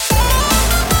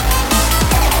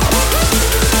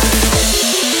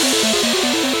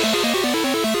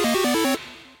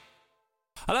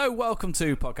welcome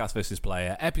to Podcast vs.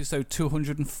 Player, episode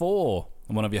 204.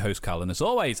 I'm one of your hosts, Carl, and as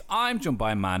always, I'm joined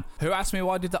by a man who asked me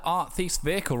why did the art thief's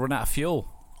vehicle run out of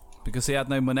fuel? Because he had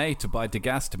no money to buy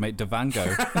gas to make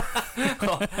Devango.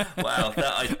 Wow,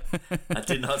 I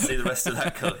did not see the rest of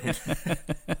that coming.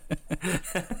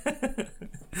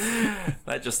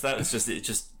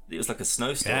 It was like a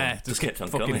snowstorm. Yeah, just kept on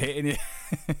fucking coming. Hitting you.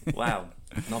 Wow,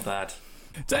 not bad.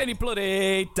 Tony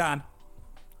bloody Dan.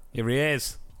 Here he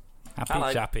is. Happy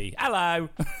Hello. chappy. Hello.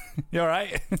 You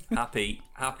alright?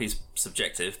 Happy's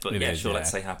subjective, but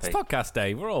Let's say happy. It's podcast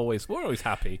day. We're always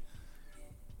happy.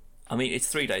 I mean, it's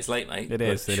 3 days late, mate. It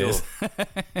is.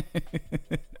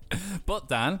 But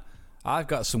Dan, I've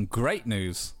got some great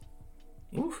news.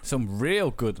 Oof. Some real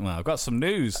good. Well, I've got some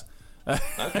news.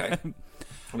 Okay.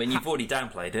 I mean, you've already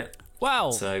downplayed it.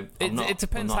 Well, so it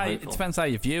depends how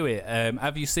you view it.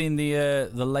 Have you seen the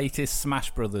latest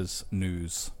Smash Brothers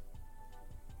news?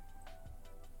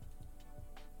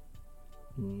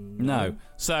 No.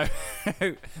 So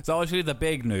obviously the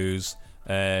big news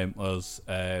was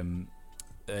a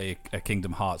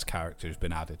Kingdom Hearts character has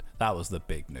been added. That was the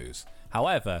big news.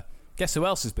 However, guess who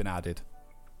else has been added?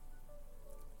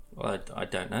 Well, I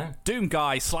don't know. Doom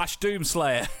Guy /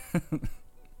 Doomslayer.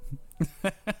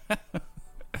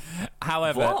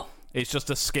 However, what? It's just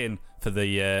a skin for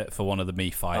the for one of the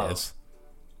Mii fighters,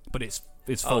 but it's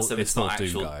full. So it's not full Doom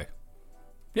actual... Guy.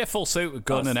 Yeah, full suit with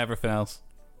gun and everything else.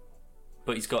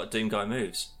 But he's got Doom Guy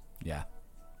moves. Yeah.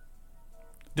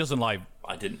 Doesn't like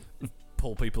I didn't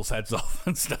pull people's heads off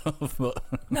and stuff. But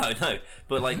no.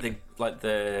 But like the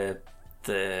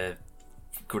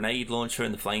grenade launcher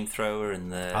and the flamethrower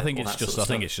and the. I think it's just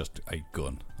a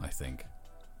gun. I think.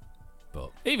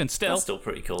 But even still, that's still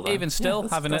pretty cool. Though. Even still,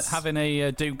 having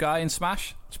a Doom Guy in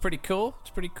Smash, it's pretty cool.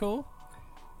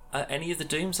 Any of the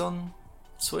Dooms on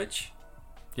Switch?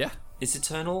 Yeah. Is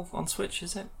Eternal on Switch?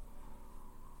 Is it?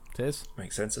 It is.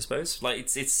 Makes sense, I suppose. Like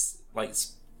it's like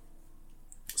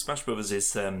Smash Brothers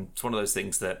is it's one of those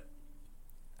things that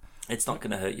it's not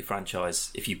going to hurt your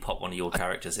franchise if you pop one of your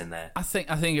characters in there. I think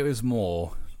it was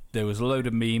more. There was a load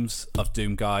of memes of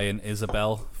Doom Guy and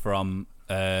Isabelle from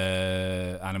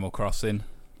Animal Crossing,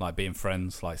 like being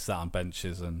friends, like sat on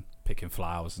benches and picking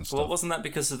flowers and stuff. Well, wasn't that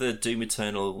because of the Doom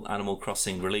Eternal Animal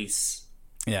Crossing release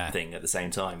thing at the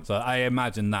same time? So I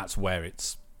imagine that's where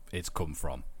it's come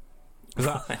from.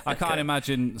 Because I can't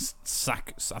imagine I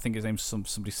think his name's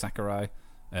somebody Sakurai,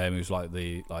 who's like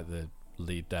the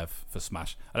lead dev for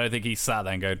Smash. I don't think he sat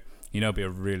there and going, it'd be a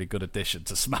really good addition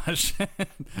to Smash.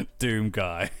 Doom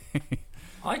Guy.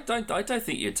 I don't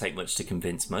think it'd take much to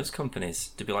convince most companies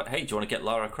to be like, hey, do you want to get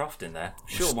Lara Croft in there?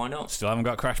 Sure, why not? Still haven't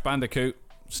got Crash Bandicoot.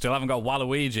 Still haven't got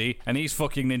Waluigi, and he's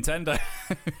fucking Nintendo.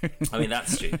 I mean,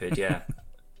 that's stupid, yeah.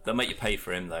 They'll make you pay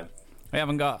for him, though. They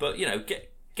haven't got... But,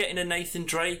 getting a Nathan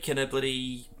Drake and a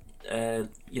bloody, a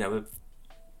Hitman.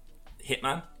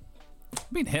 I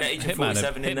mean,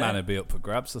 Hitman would be up for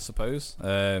grabs, I suppose.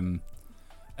 I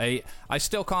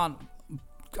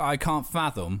can't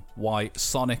fathom why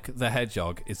Sonic the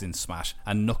Hedgehog is in Smash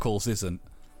and Knuckles isn't.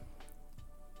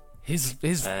 His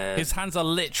hands are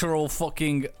literal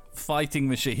fucking fighting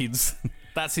machines.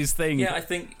 That's his thing. Yeah, I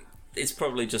think it's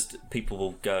probably just people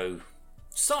will go,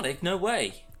 Sonic, no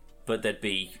way. But there'd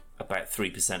be about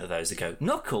 3% of those that go,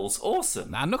 Knuckles, awesome.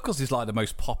 Nah, Knuckles is like the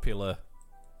most popular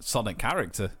Sonic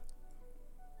character.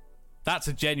 That's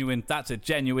a genuine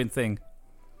thing.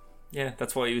 Yeah,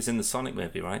 that's why he was in the Sonic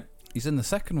movie, right? He's in the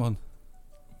second one.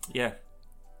 Yeah.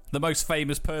 The most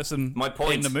famous person My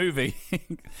point. in the movie.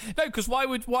 No, because why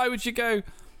would you go,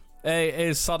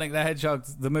 is Sonic the Hedgehog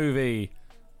the movie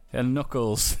and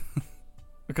Knuckles?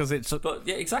 Because it's... But,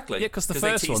 yeah, exactly. Yeah, because the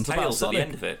first one's about Sonic. At the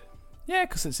end of it. Yeah,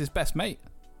 because it's his best mate.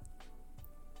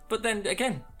 But then,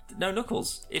 again, no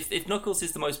Knuckles. If Knuckles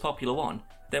is the most popular one,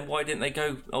 then why didn't they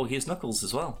go, oh, here's Knuckles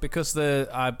as well? Because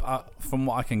from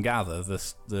what I can gather,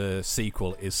 the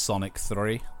sequel is Sonic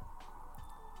 3.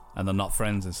 And they're not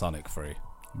friends in Sonic 3.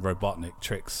 Robotnik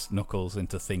tricks Knuckles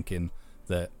into thinking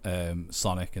that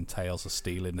Sonic and Tails are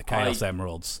stealing the Chaos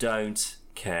Emeralds. Don't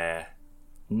care.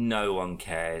 No one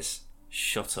cares.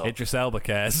 Shut up. Idris Elba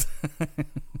cares.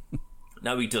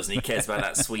 No, he doesn't. He cares about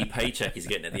that sweet paycheck he's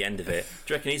getting at the end of it.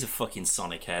 Do you reckon he's a fucking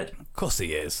Sonic head? Of course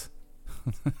he is.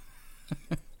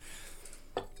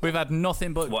 We've had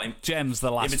nothing but gems the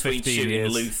last 15 years. In between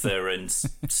shooting Luther and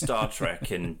Star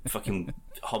Trek and fucking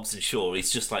Hobbs and Shaw,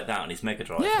 he's just like that on his Mega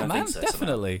Drive. Yeah, man,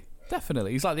 definitely.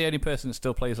 Definitely. He's like the only person that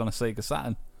still plays on a Sega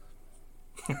Saturn.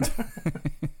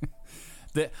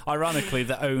 Ironically,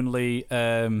 the only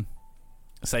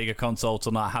Sega console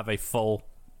to not have a full,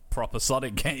 proper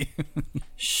Sonic game.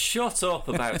 Shut up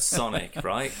about Sonic,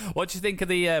 right? What do you think of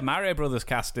the Mario Brothers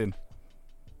casting?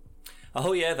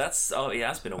 Oh yeah, it's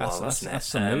been a while, hasn't it? That's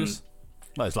some news.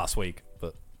 Well, it was last week,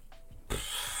 but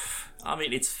I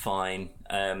mean, it's fine.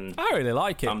 I really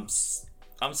like it.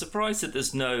 I'm surprised that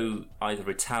there's no either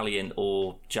Italian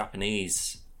or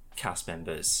Japanese cast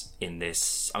members in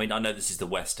this. I mean, I know this is the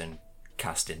Western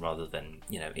casting rather than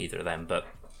either of them, but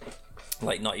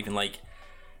like not even like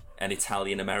an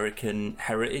Italian American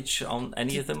heritage on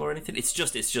any of them or anything. It's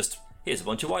just here's a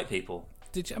bunch of white people.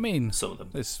 I mean, some of them.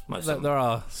 There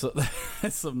are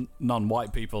some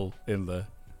non-white people in there.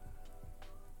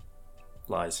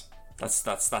 Lies.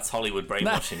 That's Hollywood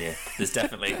brainwashing you. There's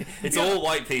definitely all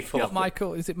white people.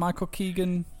 Michael, is it Michael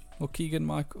Keegan or Keegan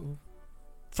Michael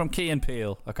from Key and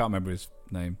Peele? I can't remember his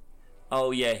name.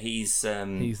 Oh yeah, he's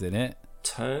in it.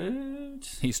 Toad.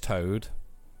 He's Toad.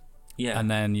 Yeah.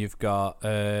 And then you've got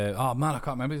I can't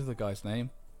remember the guy's name.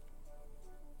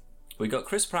 We got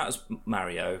Chris Pratt as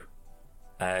Mario,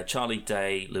 Charlie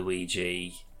Day,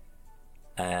 Luigi,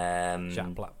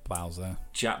 Jack Bowser.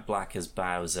 Jack Black as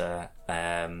Bowser.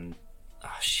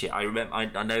 I remember.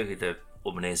 I know who the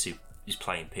woman is who's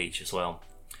playing Peach as well.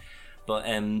 But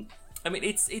I mean,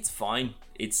 it's fine.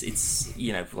 It's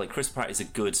like Chris Pratt is a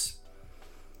good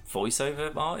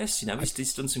voiceover artist.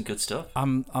 He's done some good stuff.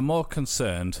 I'm more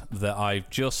concerned that I've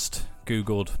just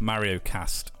googled Mario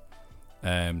Cast,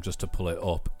 just to pull it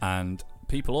up, and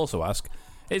people also ask,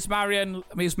 is Mario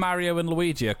and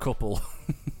Luigi a couple?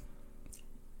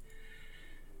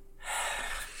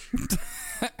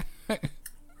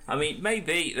 I mean,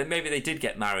 maybe they did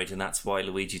get married, and that's why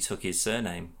Luigi took his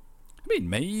surname. I mean,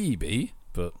 maybe,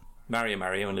 but Mario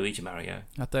and Luigi Mario.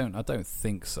 I don't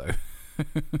think so.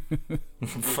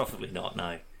 Probably not.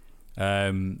 No.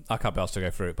 I can't be asked to go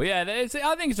through it, but yeah,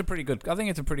 I think it's a pretty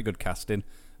good casting.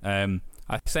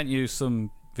 I sent you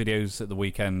some videos at the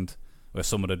weekend where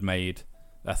someone had made.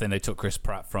 I think they took Chris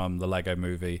Pratt from the Lego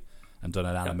Movie and done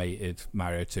an animated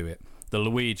Mario to it. The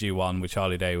Luigi one with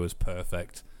Charlie Day was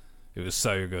perfect. It was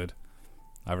so good.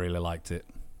 I really liked it.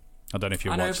 I don't know if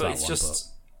you watched that one. It's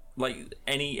just like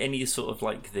any sort of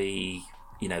like the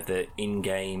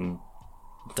in-game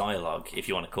dialogue, if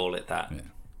you want to call it that. Yeah.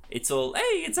 It's all,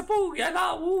 hey, it's a boo, yeah,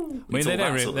 nah, woo. I mean, they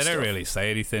don't really say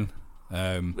anything.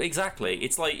 Exactly.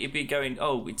 It's like it'd be going,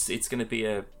 oh, it's going to be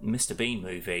a Mr. Bean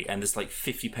movie, and there's like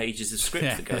 50 pages of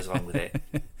script that goes along with it.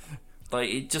 Like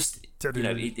it just,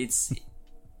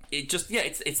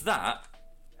 it's that,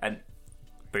 and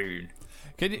boom.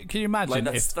 Can you imagine?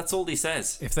 Like that's all he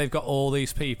says. If they've got all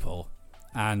these people,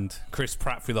 and Chris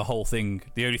Pratt through the whole thing,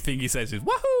 the only thing he says is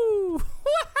 "woohoo!"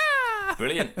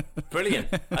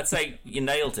 Brilliant. I'd say you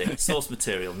nailed it. Source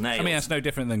material, nailed. I mean, that's no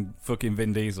different than fucking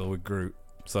Vin Diesel with Groot.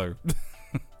 So.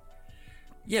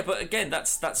 Yeah, but again,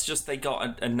 that's just they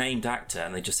got a named actor,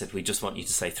 and they just said, we just want you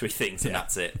to say 3 things, and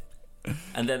that's it.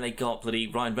 And then they got bloody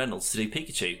Ryan Reynolds to do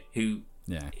Pikachu, who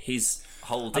his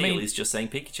whole deal is just saying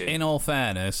Pikachu. In all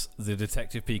fairness, the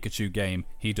Detective Pikachu game,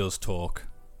 he does talk.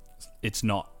 It's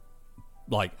not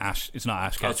like Ash. It's not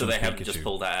Ash Ketchum's so they Pikachu. haven't just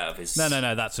pulled that out of his. No.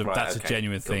 That's a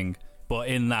genuine thing. But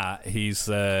in that, he's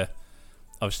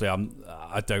obviously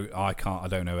I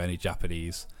don't know any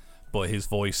Japanese, but his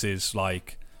voice is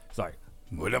like it's like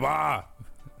Mulaba.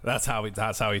 That's how he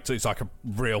talks. It's like a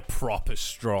real proper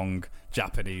strong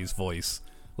Japanese voice,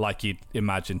 like you'd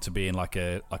imagine to be in like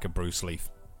a Bruce Lee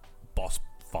boss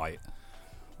fight.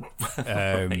 But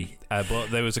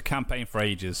there was a campaign for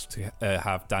ages to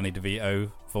have Danny DeVito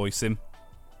voice him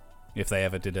if they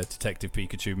ever did a Detective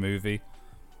Pikachu movie.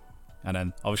 And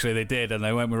then, obviously, they did, and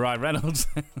they went with Ryan Reynolds.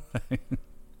 I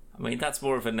mean, that's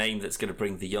more of a name that's going to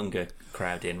bring the younger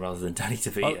crowd in rather than Danny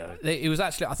DeVito. It was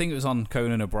actually, I think it was on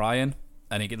Conan O'Brien,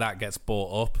 and that gets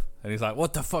brought up, and he's like,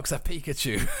 what the fuck's a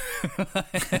Pikachu?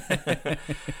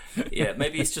 Yeah,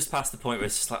 maybe it's just past the point where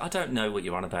it's just like, I don't know what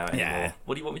you're on about anymore. Yeah.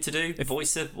 What do you want me to do?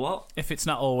 Voice of what? If it's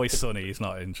not Always Sunny, he's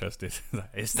not interested.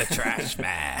 It's the trash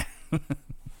man.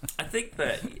 I think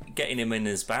that getting him in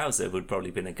as Bowser would probably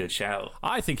have been a good shout.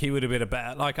 I think he would have been a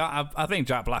better. Like I think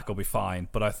Jack Black will be fine,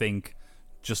 but I think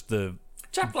just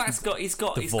Jack Black's got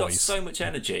so much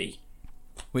energy,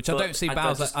 which I don't see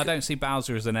Bowser. I don't see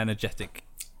Bowser as an energetic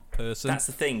person. That's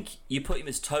the thing. You put him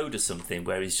as Toad or something,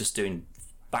 where he's just doing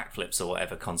backflips or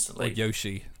whatever constantly.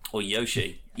 Or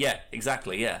Yoshi. Yeah,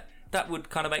 exactly. Yeah, that would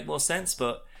kind of make more sense,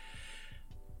 but.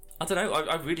 I don't know.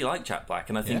 I really like Jack Black,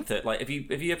 and I think that like have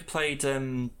you ever played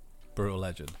Brutal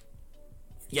Legend?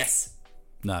 Yes.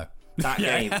 No. That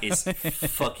game is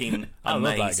fucking amazing, I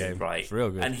love that game. Right? It's real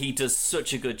good, and he does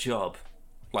such a good job,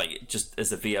 like just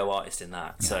as a VO artist in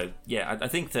that. Yeah. So yeah, I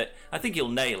think he'll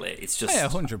nail it. It's just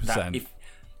 100%.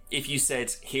 if you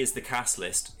said, here's the cast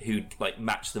list, who like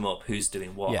match them up, who's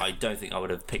doing what, Yeah. I don't think I would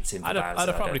have picked him for I'd Bowser. have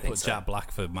I probably don't think put so. Jack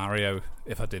Black for Mario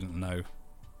if I didn't know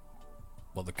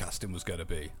what the casting was going to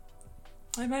be.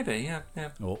 Oh, maybe, yeah.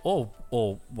 Or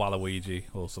Waluigi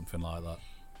or something like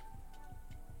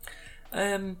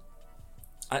that.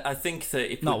 I think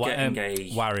that if Not we're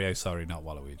getting Wario, sorry, not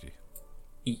Waluigi.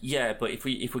 yeah, but if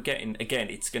we're getting, again,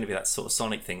 it's going to be that sort of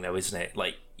Sonic thing, though, isn't it?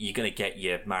 Like, you're going to get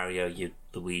your Mario, your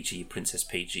Luigi, your Princess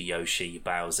Peach, your Yoshi, your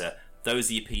Bowser. Those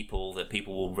are your people that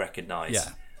people will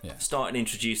recognise. Yeah. Starting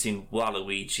introducing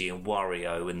Waluigi and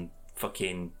Wario and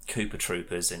fucking Koopa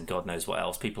Troopers and God knows what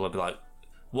else, people will be like,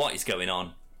 what is going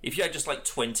on? If you had just like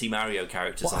 20 Mario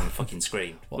characters on the fucking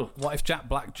screen. What if Jack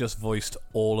Black just voiced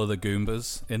all of the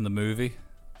Goombas in the movie?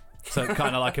 So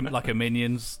kind of like a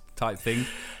Minions type thing.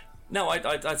 No,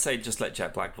 I'd say just let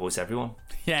Jack Black voice everyone.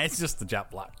 Yeah, it's just the Jack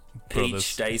Black Peach,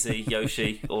 brothers. Daisy,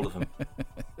 Yoshi, all of them.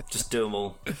 Just do them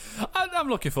all. I'm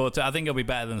looking forward to it. I think it'll be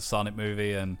better than the Sonic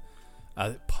movie and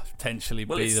potentially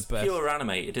Well, be it's the best. pure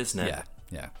animated, isn't it?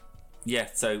 Yeah. Yeah,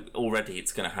 so already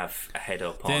it's going to have a head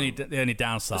up on The only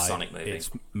downside, the Sonic movie.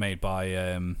 It's made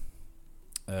by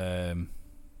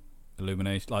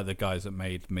Illumination, like the guys that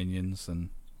made Minions and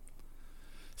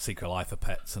Secret Life of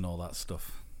Pets and all that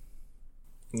stuff.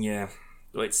 Yeah.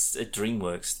 Well, it's a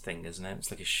DreamWorks thing, isn't it? It's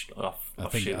like a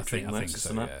offshoot of DreamWorks or so.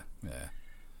 something.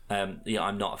 Yeah.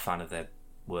 I'm not a fan of their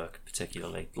work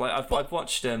particularly. Like I've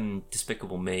watched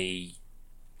Despicable Me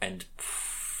and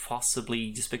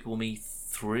possibly Despicable Me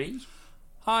 3.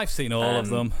 I've seen all of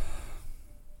them.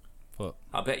 But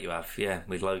I bet you have, yeah,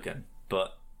 with Logan.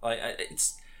 But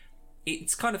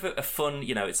it's kind of a fun,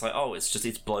 it's like,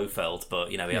 it's Blofeld, but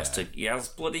he has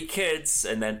bloody kids,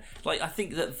 and then like I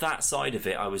think that side of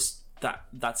it,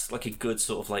 that's like a good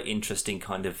sort of like interesting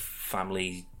kind of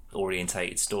family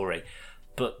orientated story.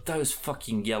 But those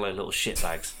fucking yellow little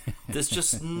shitbags, there's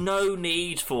just no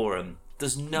need for them.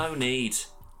 There's no need.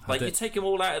 Like, you take them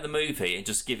all out of the movie and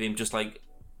just give him just like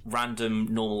random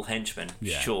normal henchmen.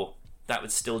 Yeah. Sure, that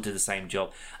would still do the same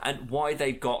job. And why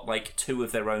they've got like 2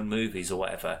 of their own movies or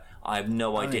whatever, I have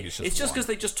no idea. It's just because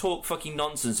they just talk fucking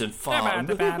nonsense and fart, and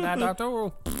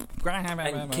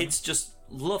kids just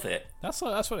love it. That's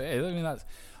what it is. I mean,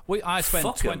 I spent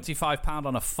 £25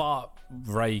 on a fart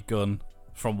ray gun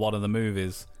from one of the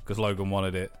movies because Logan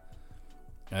wanted it,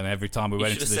 and every time we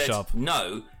went into the shop,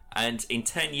 no. And in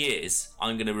 10 years,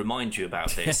 I'm going to remind you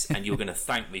about this, and you're going to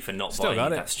thank me for not buying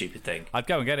that stupid thing. I'd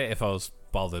go and get it if I was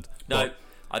bothered. No,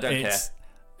 I don't care.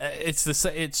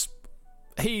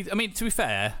 I mean, to be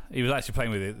fair, he was actually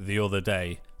playing with it the other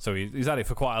day, so he's had it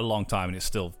for quite a long time, and it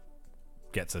still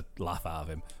gets a laugh out of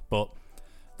him. But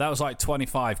that was like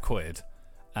 £25,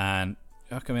 and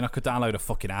I mean, I could download a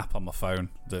fucking app on my phone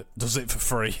that does it for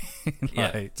free.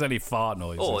 It's only fart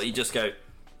noises. Or you just go,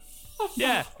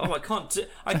 yeah. Oh, I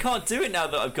can't do it now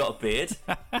that I've got a beard.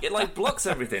 It like blocks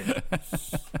everything.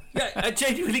 Yeah, I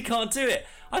genuinely can't do it.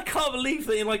 I can't believe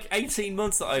that in like 18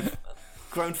 months that I've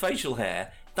grown facial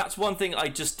hair. That's one thing I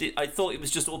just did. I thought it was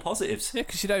just all positives. Yeah,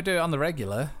 because you don't do it on the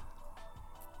regular.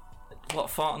 What,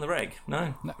 fart on the reg?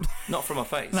 No. Not from my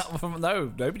face.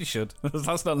 No, nobody should.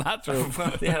 That's not natural.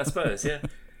 Yeah, I suppose, yeah.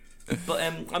 But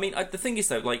I mean, the thing is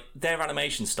though, like their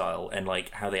animation style and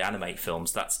like how they animate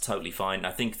films, that's totally fine.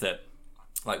 I think that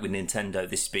like with Nintendo,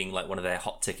 this being like one of their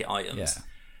hot ticket items,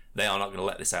 they are not going to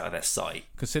let this out of their sight.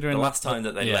 Considering the last time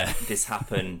that they let this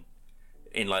happen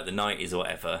in like the 90s or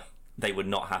whatever, they were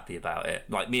not happy about it.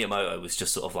 Like Miyamoto was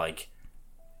just sort of like,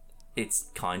 it's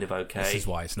kind of okay. This is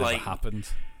why it's never happened.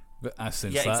 But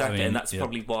since yeah, that, exactly, I mean, and that's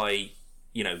probably why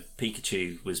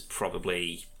Pikachu was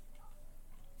probably.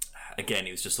 Again,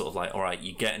 it was just sort of like, all right,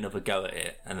 you get another go at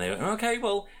it, and they went, okay,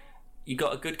 well, you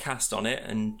got a good cast on it,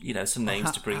 and some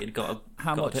names to bring it.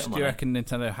 How much do you reckon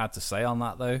Nintendo had to say on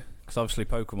that though? Because obviously,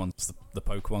 Pokemon's the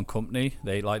Pokemon company.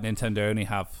 They like Nintendo only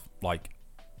have like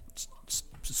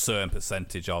certain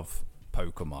percentage of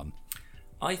Pokemon.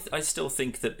 I still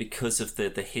think that because of the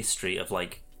history of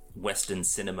like Western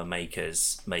cinema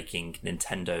makers making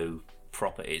Nintendo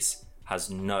properties has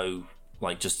no.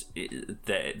 Like, just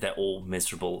they're all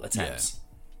miserable attempts.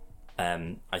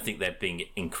 Yeah. I think they're being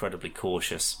incredibly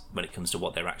cautious when it comes to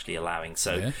what they're actually allowing.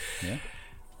 So, to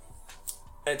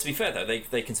be fair though,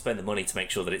 they can spend the money to make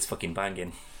sure that it's fucking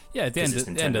banging. Yeah, at the end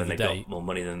of the day, got more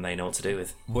money than they know what to do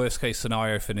with. Worst case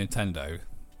scenario for Nintendo,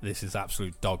 this is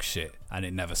absolute dog shit, and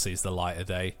it never sees the light of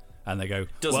day. And they go,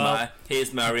 doesn't matter.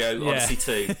 Here's Mario Odyssey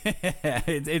 2.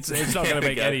 It's not going to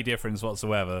make any difference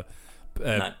whatsoever.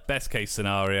 No. Best case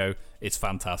scenario, it's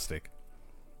fantastic,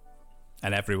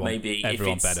 and everyone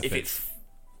benefits.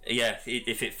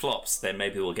 If it flops, then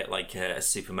maybe we'll get like a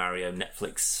Super Mario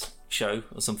Netflix show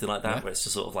or something like that, where it's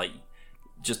just sort of like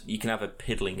just you can have a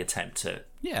piddling attempt at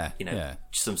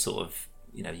some sort of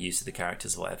use of the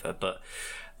characters or whatever. But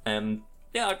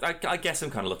I guess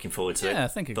I'm kind of looking forward to it. Yeah, I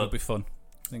think it could be fun.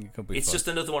 It's just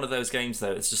another one of those games,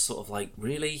 though. It's just sort of like,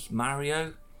 really,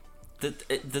 Mario? The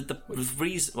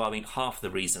reason, well, I mean, half the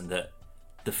reason that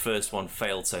the first one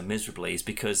failed so miserably is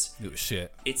because it was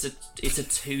shit. It's a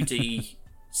 2D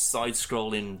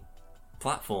side-scrolling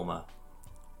platformer.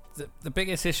 The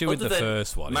biggest issue with the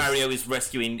first one, Mario is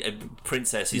rescuing a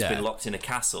princess who's been locked in a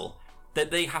castle. That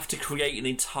they have to create an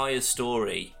entire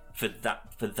story for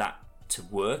that to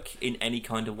work in any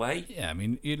kind of way. Yeah, I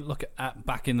mean, you look at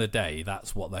back in the day,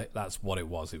 that's what it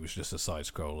was. It was just a side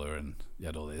scroller, and you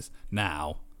had all this.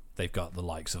 Now they've got the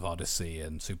likes of Odyssey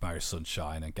and Super Mario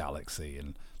Sunshine and Galaxy,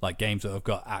 and like games that have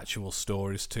got actual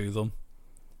stories to them,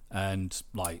 and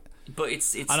like. But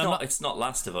it's not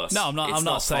Last of Us. No, I'm not. I'm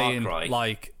not saying Far Cry.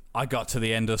 Like I got to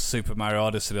the end of Super Mario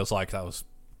Odyssey, and I was like, that was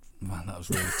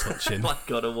really touching. Like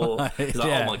God of War. Like,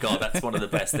 oh my God, that's one of the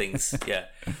best things. Yeah,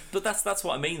 but that's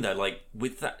what I mean though. Like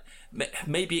with that,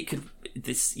 maybe it could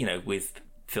with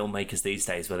filmmakers these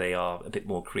days where they are a bit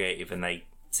more creative and they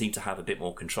seem to have a bit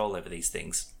more control over these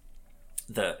things.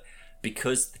 That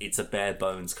because it's a bare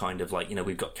bones kind of like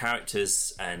we've got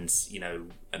characters and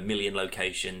a million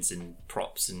locations and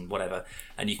props and whatever,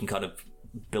 and you can kind of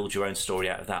build your own story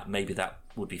out of that. Maybe that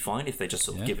would be fine if they're just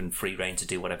sort of given free rein to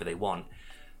do whatever they want.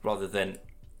 Rather than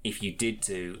if you did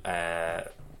do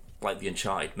like the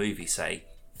Uncharted movie, say,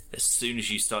 as soon as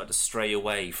you start to stray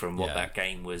away from what that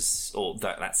game was, or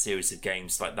that series of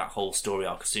games, like that whole story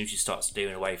arc, as soon as you start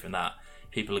steering away from that,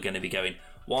 people are going to be going,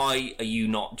 why are you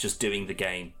not just doing the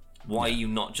game? Why are you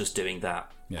not just doing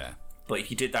that? Yeah. But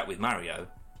if you did that with Mario,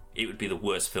 it would be the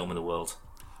worst film in the world.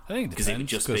 I think because it would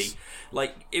just be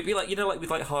like it'd be like like with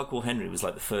like Hardcore Henry was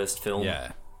like the first film,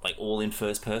 like all in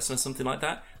first person or something like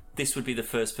that. This would be the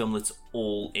first film that's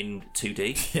all in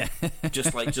 2D. Yeah.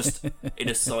 just in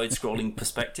a side-scrolling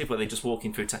perspective where they're just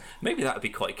walking through town. Maybe that would be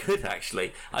quite good,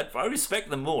 actually. I respect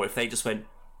them more if they just went...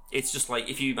 It's just like,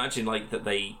 if you imagine like that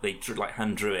they like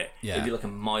hand drew it, it'd be like a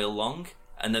mile long,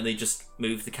 and then they just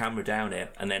moved the camera down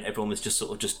it, and then everyone was just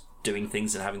sort of just doing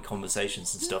things and having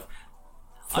conversations and stuff.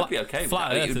 I'd be okay with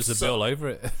Flat that. Earth is a bill over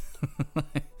it.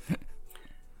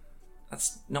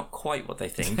 That's not quite what they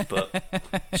think, but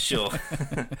sure.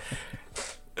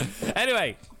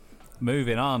 Anyway,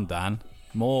 moving on, Dan.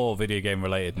 More video game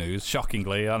related news.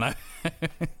 Shockingly, I know.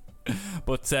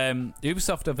 But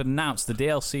Ubisoft have announced the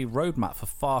DLC roadmap for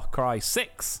Far Cry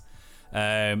 6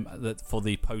 for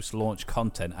the post-launch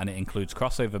content, and it includes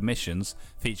crossover missions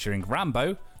featuring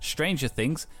Rambo, Stranger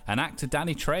Things, and actor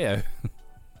Danny Trejo.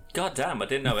 God damn, I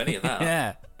didn't know any of that.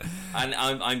 Yeah. And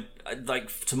I'm like,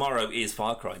 tomorrow is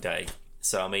Far Cry Day,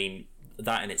 so I mean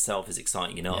that in itself is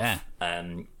exciting enough. Yeah.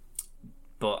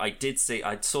 But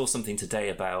I saw something today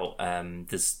about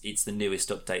this. It's the newest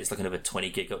update. It's like another 20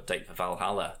 gig update for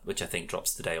Valhalla, which I think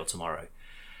drops today or tomorrow.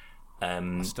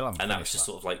 I still haven't. And that was just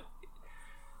sort of like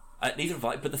neither have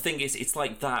I. But the thing is, it's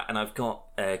like that, and I've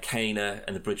got Kena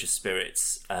and the Bridge of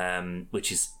Spirits,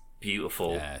 which is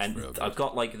beautiful. Yeah, and I've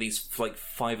got like these like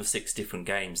 5 or 6 different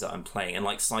games that I'm playing, and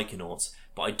like Psychonauts,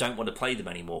 but I don't want to play them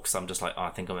anymore because I'm just like, I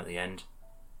think I'm at the end.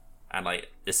 And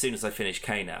like as soon as I finish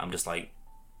Kena, I'm just like,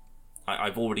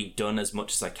 I've already done as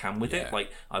much as I can with it.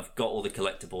 Like I've got all the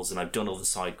collectibles and I've done all the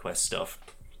side quest stuff,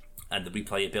 and the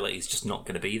replayability is just not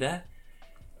going to be there.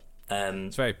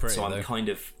 It's very pretty. So I'm though. kind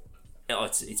of,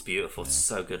 it's beautiful. It's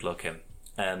so good looking.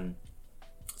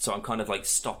 So I'm kind of like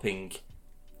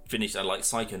finished. I like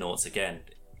Psychonauts again.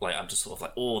 Like I'm just sort of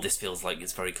like, oh, this feels like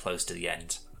it's very close to the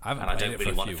end, and I don't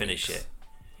really want to finish it.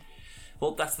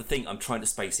 Well, that's the thing. I'm trying to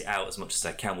space it out as much as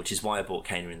I can, which is why I bought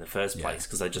Kena in the first place,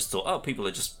 because I just thought, oh, people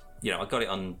are just, I got it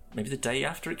on maybe the day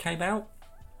after it came out.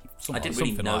 I didn't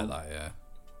really know. Something like that,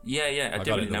 yeah. I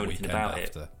didn't really know anything about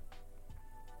after.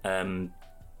 it.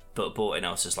 But bought it and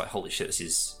I was just like, holy shit, this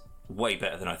is way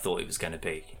better than I thought it was going to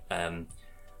be.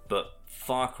 But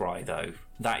Far Cry, though,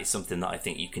 that is something that I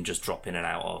think you can just drop in and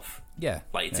out of. Yeah.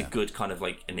 Like, it's a good kind of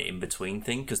like an in-between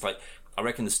thing, because like, I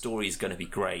reckon the story is going to be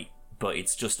great, but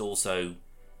it's just also,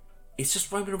 it's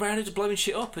just roaming around and blowing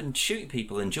shit up and shooting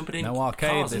people and jumping in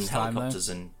cars and helicopters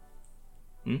and...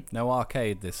 No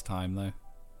arcade this time, though.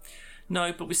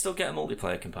 No, but we still get a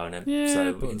multiplayer component, yeah,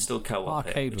 so we can still co-op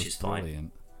it, which is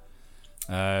brilliant.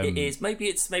 Fine. It is.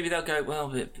 Maybe they'll go,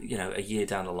 well, a year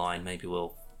down the line, maybe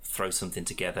we'll throw something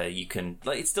together. You can,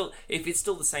 like, it's still, if it's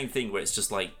still the same thing where it's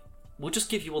just like, we'll just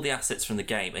give you all the assets from the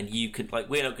game, and you could, like,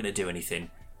 we're not going to do anything.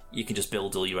 You can just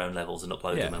build all your own levels and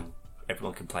upload them, and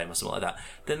everyone can play them or something like that,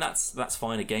 then that's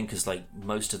fine again, because like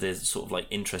most of the sort of like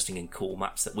interesting and cool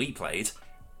maps that we played,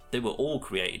 they were all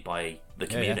created by the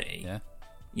community. Yeah.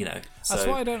 You know, so That's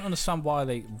why I don't understand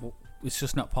why it's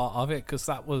just not part of it, because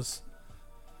that was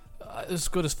as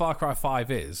good as Far Cry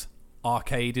 5 is.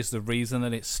 Arcade is the reason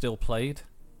that it's still played.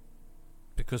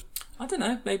 Because I don't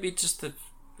know, maybe just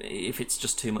if it's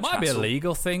just too much might hassle. be a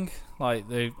legal thing. Like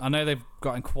I know they've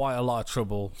got in quite a lot of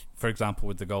trouble. For example,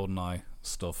 with the GoldenEye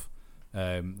stuff,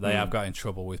 they have got in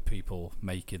trouble with people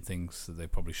making things that they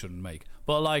probably shouldn't make.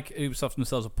 But like Ubisoft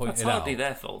themselves have pointed out, that's hardly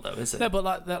their fault, though, is it? No,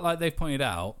 but like they've pointed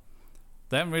out,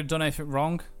 they haven't really done anything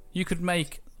wrong. You could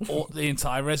make the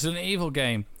entire Resident Evil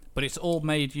game, but it's all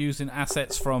made using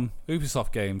assets from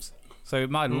Ubisoft games. So it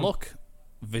might look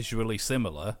visually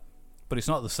similar, but it's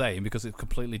not the same because it's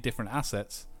completely different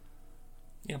assets.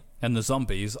 Yeah. And the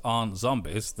zombies aren't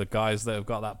zombies, the guys that have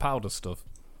got that powder stuff.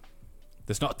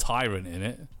 There's not a tyrant in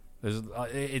it.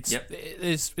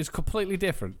 It's completely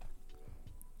different.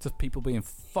 Just people being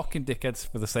fucking dickheads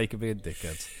for the sake of being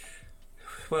dickheads.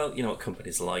 Well, you know what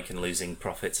companies are like, and losing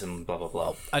profits and blah blah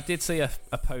blah. I did see a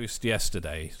post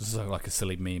yesterday, so like a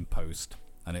silly meme post,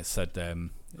 and it said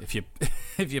if you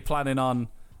if you're planning on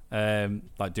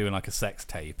like doing like a sex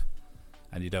tape,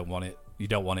 and you don't want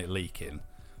it leaking,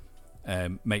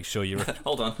 make sure you're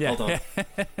hold on. All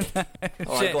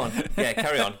right, go on. Yeah,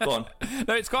 carry on. Go on.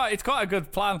 No, it's quite a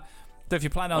good plan. So if you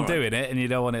plan on doing it and you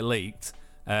don't want it leaked,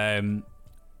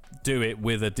 do it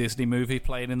with a Disney movie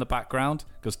playing in the background,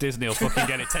 because Disney will fucking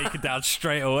get it taken down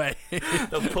straight away.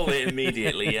 They'll pull it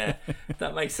immediately. Yeah,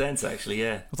 that makes sense actually.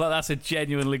 Yeah, I was like, that's a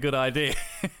genuinely good idea.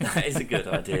 That is a good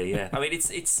idea. Yeah, I mean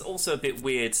it's also a bit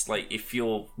weird. Like if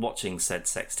you're watching said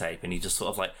sex tape and you just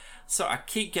sort of like, so I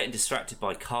keep getting distracted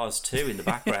by Cars 2 in the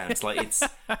background. Like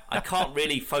I can't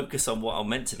really focus on what I'm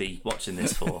meant to be watching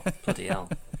this for. Bloody hell.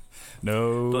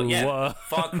 No, but yeah,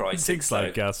 Far Cry 6 things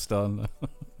like Gaston.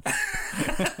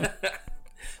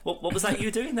 What was that you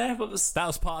were doing there? That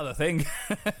was part of the thing.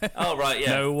 Oh right,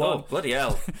 yeah. No one, oh, bloody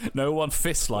hell. No one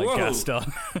fists like Gaston.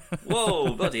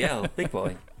 Whoa, bloody hell, big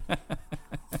boy. But,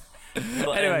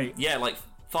 anyway, yeah, like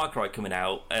Far Cry coming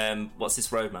out. What's this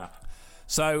roadmap?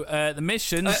 So the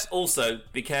missions. Also,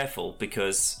 be careful,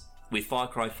 because with Far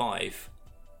Cry 5,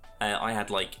 I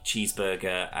had like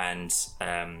cheeseburger and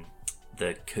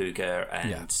the cougar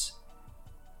and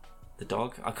the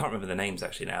dog. I can't remember the names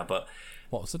actually now, but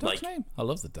what was the dog's name? I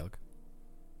love the dog.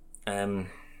 I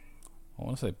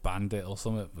want to say Bandit or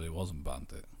something, but it wasn't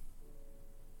Bandit.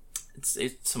 It's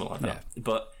something like that.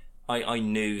 But I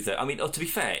knew that. I mean, to be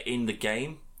fair, in the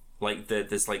game, like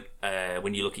there's like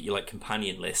when you look at your like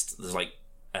companion list, there's like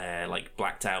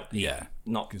blacked out people,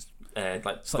 not like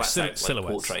blacked out silhouettes. Like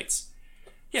portraits.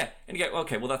 Yeah, and you go,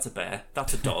 okay, well that's a bear,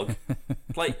 that's a dog.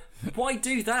 Like, why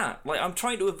do that? Like, I'm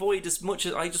trying to avoid as much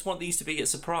as I just want these to be a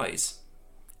surprise.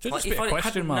 Should like, just be a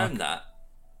question mark. Known that,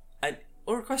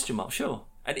 or a question mark, sure.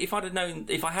 And if I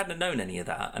hadn't known any of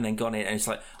that, and then gone in and it's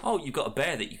like, oh, you've got a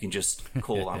bear that you can just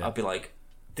call on, I'd be like,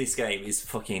 this game is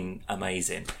fucking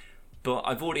amazing. But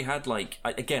I've already had like,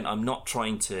 again, I'm not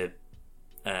trying to.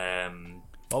 Well,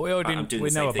 we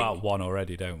know about one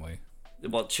already, don't we?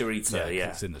 Well, Chorizo,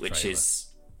 it's in the which trailer. is.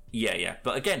 Yeah.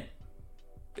 But again,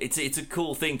 it's a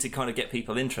cool thing to kind of get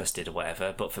people interested or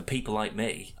whatever. But for people like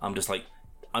me, I'm just like,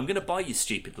 I'm going to buy you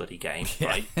stupid bloody game,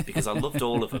 right? Because I loved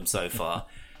all of them so far.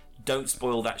 Don't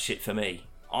spoil that shit for me.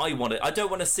 I don't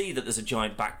want to see that there's a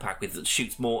giant backpack that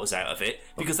shoots mortars out of it,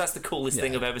 because that's the coolest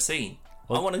thing I've ever seen.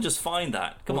 I want to just find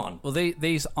that. Come on. Well,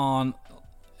 these aren't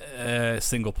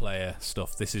single player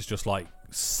stuff. This is just like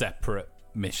separate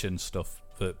mission stuff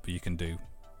that you can do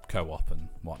co-op and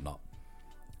whatnot.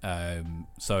 I'm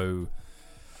sorry,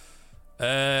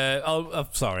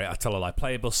 I tell a lie.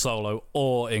 Playable solo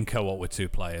or in co-op with 2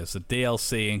 players. The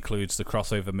DLC includes the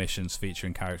crossover missions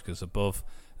featuring characters above,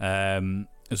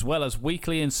 as well as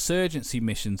weekly insurgency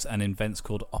missions and events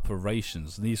called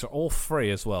operations. These are all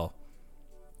free as well.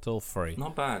 It's all free.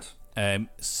 Not bad.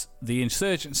 The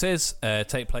insurgencies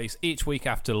take place each week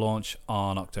after launch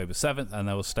on October 7th, and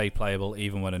they will stay playable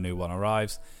even when a new one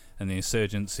arrives. And the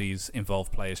insurgencies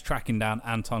involve players tracking down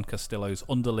Anton Castillo's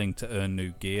underling to earn new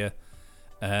gear.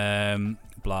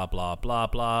 Blah, blah, blah,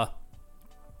 blah.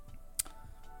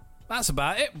 That's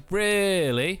about it,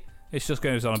 really. It just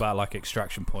goes on about like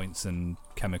extraction points and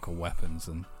chemical weapons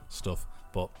and stuff.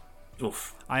 But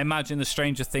I imagine the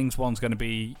Stranger Things one's going to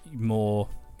be more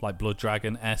like Blood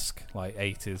Dragon-esque, like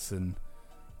 80s and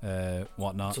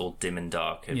whatnot. It's all dim and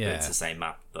dark, but it's the same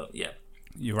map, but yeah.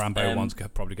 Your Rambo one's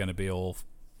probably going to be all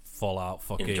Fallout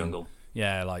fucking... In jungle.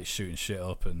 Yeah, like shooting shit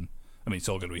up, and... I mean, it's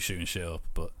all going to be shooting shit up,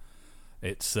 but...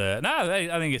 It's I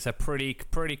think it's a pretty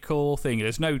cool thing.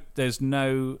 There's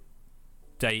no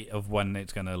date of when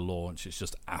it's going to launch. It's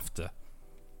just after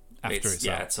it's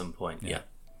out. At some point. Yeah.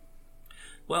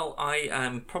 Well, I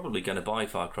am probably going to buy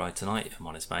Far Cry tonight, if I'm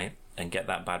honest, mate, and get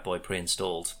that bad boy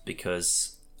pre-installed,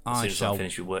 because as soon as I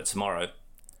finish with work tomorrow,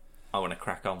 I want to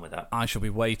crack on with that. I shall be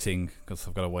waiting, because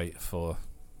I've got to wait for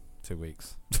 2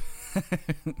 weeks.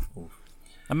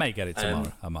 I may get it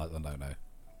tomorrow. I don't know.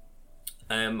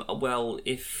 Well,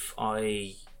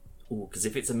 because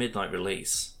if it's a midnight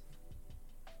release,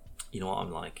 you know what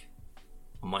I'm like.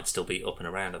 I might still be up and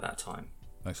around at that time.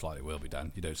 Most likely will be,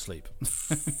 Dan. You don't sleep.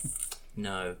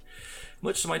 No.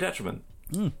 Much to my detriment.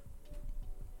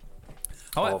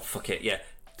 Oh, fuck it, yeah.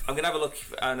 I'm going to have a look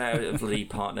on the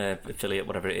partner affiliate,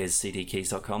 whatever it is,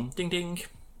 cdkeys.com. Ding, ding.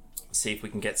 See if we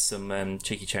can get some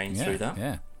cheeky change through that.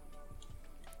 Yeah.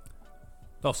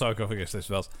 Oh, sorry, I forget this as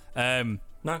well.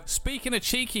 No. Speaking of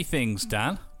cheeky things,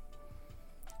 Dan.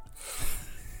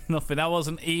 Nothing. That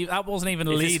wasn't even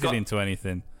leading into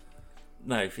anything.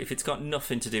 No, if it's got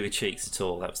nothing to do with cheeks at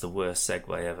all, that was the worst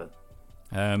segue ever.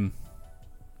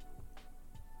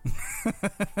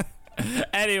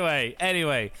 Anyway,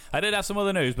 I did have some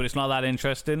other news, but it's not that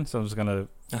interesting, so I'm just going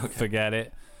to forget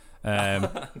it.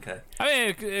 Okay. I mean,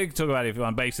 you can talk about it if you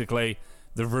want. Basically,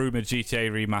 the rumoured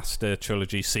GTA Remaster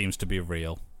trilogy seems to be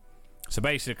real. So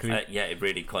basically... yeah, it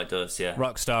really quite does, yeah.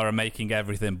 Rockstar are making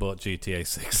everything but GTA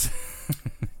 6.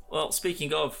 Well,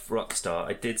 speaking of Rockstar,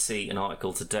 I did see an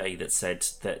article today that said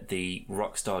that the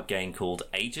Rockstar game called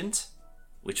Agent,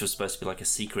 which was supposed to be like a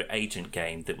secret agent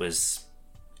game that was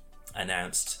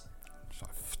announced...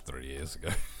 Like 3 years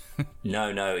ago. No,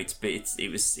 it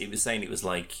was saying it was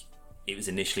like... It was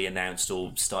initially announced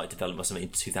or started development or something in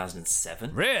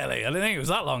 2007. Really? I didn't think it was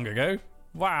that long ago.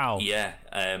 Wow. Yeah.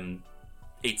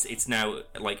 It's now,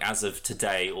 like, as of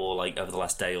today or, like, over the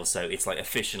last day or so, it's, like,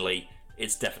 officially,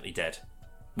 it's definitely dead.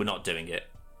 We're not doing it.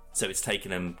 So it's taken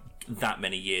them that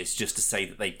many years just to say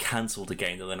that they cancelled a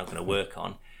game that they're not going to work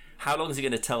on. How long is it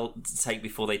going to take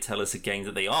before they tell us a game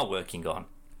that they are working on?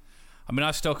 I mean,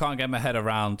 I still can't get my head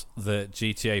around the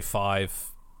GTA 5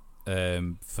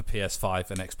 for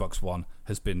PS5 and Xbox One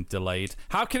has been delayed.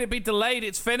 How can it be delayed?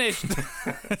 It's finished.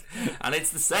 And it's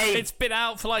the same. It's been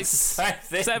out for like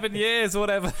 7 years or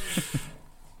whatever.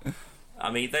 I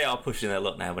mean, they are pushing their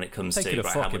luck now when it comes to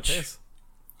how much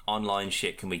online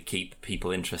shit can we keep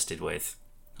people interested with.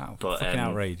 Oh, fucking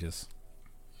outrageous.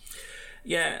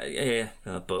 Yeah.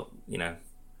 But, you know,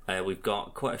 we've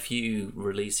got quite a few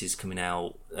releases coming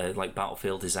out. Like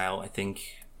Battlefield is out, I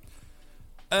think.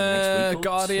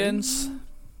 Guardians.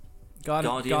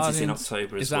 Guardians is in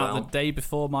October as well. Is out the day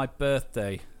before my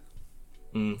birthday.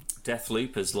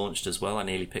 Deathloop has launched as well. I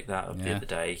nearly picked that up the other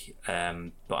day.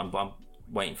 But I'm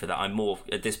waiting for that.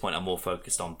 At this point, I'm more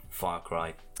focused on Far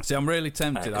Cry. See, I'm really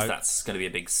tempted. Because that's going to be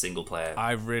a big single player.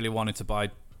 I really wanted to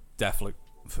buy Deathloop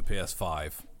for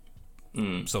PS5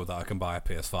 so that I can buy a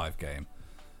PS5 game.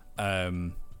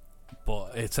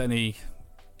 But it's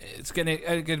going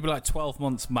to be like 12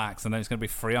 months max, and then it's going to be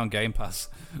free on Game Pass.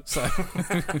 So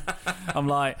I'm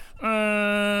like,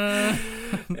 I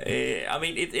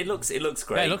mean, it looks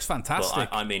great. Yeah, it looks fantastic.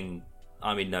 I'm in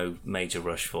no major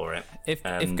rush for it.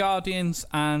 If Guardians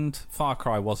and Far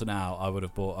Cry wasn't out, I'd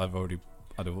have already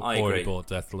bought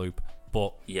Deathloop.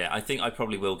 But yeah, I think I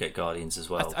probably will get Guardians as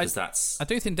well, because I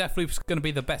do think Deathloop's going to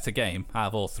be the better game out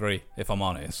of all three, if I'm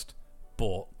honest.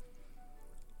 But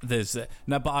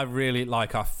but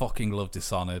I fucking love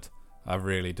Dishonored. I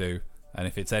really do. And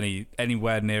if it's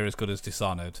anywhere near as good as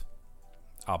Dishonored,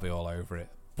 I'll be all over it.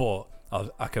 But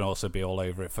I can also be all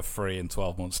over it for free in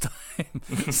 12 months'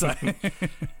 time. So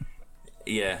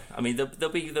yeah, I mean there'll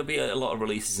be a lot of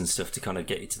releases and stuff to kind of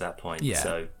get you to that point. Yeah.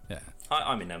 So yeah,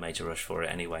 I'm in no major rush for it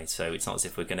anyway. So it's not as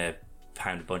if we're going to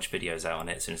pound a bunch of videos out on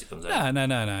it as soon as it comes out.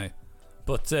 No.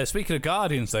 But speaking of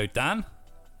Guardians, though, Dan,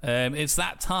 it's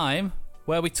that time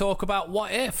where we talk about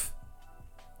what if.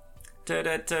 What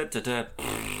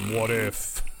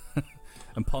if?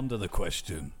 And ponder the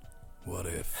question, what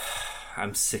if?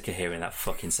 I'm sick of hearing that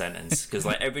fucking sentence, because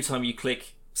like every time you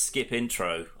click skip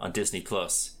intro on Disney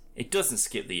Plus, it doesn't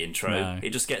skip the intro. No. It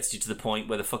just gets you to the point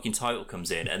where the fucking title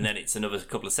comes in, and then it's another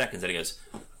couple of seconds, and it goes,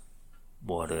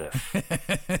 what if?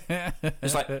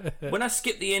 It's like, when I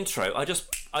skip the intro, I just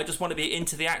want to be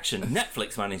into the action.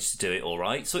 Netflix managed to do it all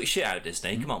right. Sort your shit out,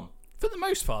 Disney. Come on. For the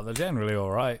most part, they're generally all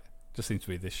right. Just seems to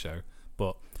be this show.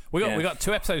 But we got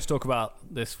 2 episodes to talk about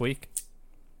this week.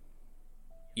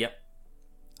 Yep.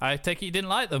 I take it you didn't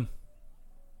like them.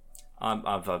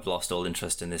 I've lost all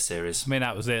interest in this series. I mean,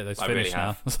 that was it. It's finished really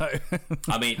now. So.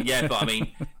 I mean, yeah, but I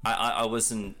mean, I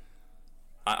wasn't.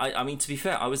 I mean, to be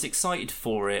fair, I was excited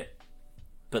for it,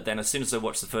 but then as soon as I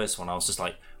watched the first one, I was just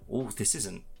like, oh, this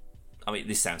isn't. I mean,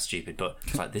 this sounds stupid, but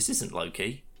it's like, this isn't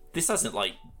Loki. This hasn't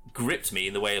like gripped me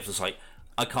in the way of just like,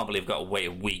 I can't believe I've got to wait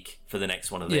a week for the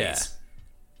next one of these. Yeah.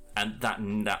 And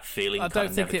that feeling I kind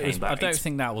of never came back. I don't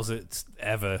think that was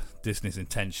ever Disney's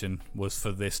intention, was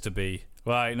for this to be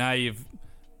right. Now you've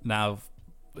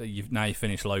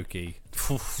finished Loki.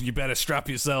 You better strap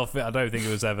yourself in. I don't think it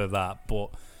was ever that, but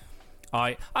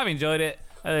I've enjoyed it.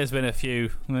 There's been a few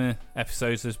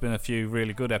episodes. There's been a few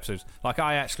really good episodes. Like,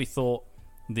 I actually thought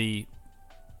I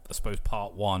suppose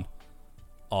part one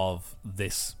of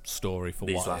this story for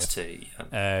these What last If, two,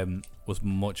 yeah. was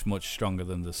much, much stronger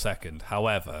than the second.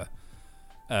 However,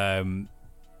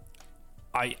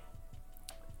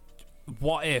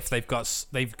 What If they've got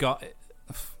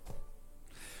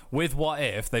with What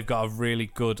If they've got a really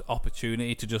good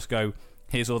opportunity to just go,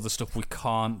 here's all the stuff we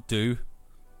can't do,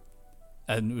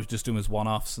 and we're just doing as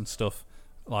one-offs and stuff,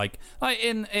 like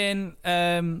in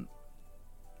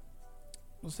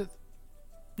was it?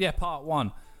 Yeah, part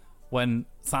one, when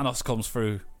Thanos comes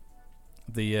through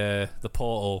the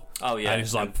portal. Oh yeah, and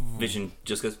he's like, Vision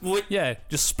just goes. Whoop, yeah,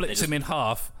 just splits him in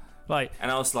half. Like, and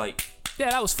I was like,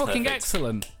 yeah, that was fucking perfect.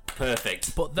 excellent.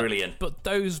 Perfect, But brilliant. But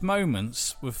those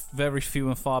moments were very few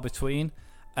and far between,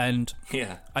 and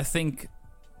Yeah, I think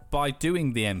by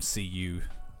doing the MCU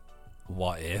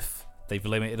What If, they've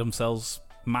limited themselves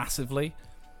massively.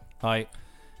 Like,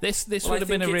 this would have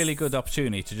been a really good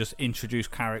opportunity to just introduce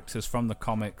characters from the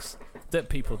comics that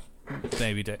people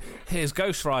maybe do. Here's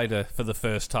Ghost Rider for the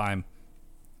first time.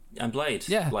 and Blade.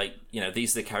 Yeah. Like, you know,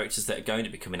 these are the characters that are going to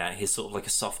be coming out. Here's sort of like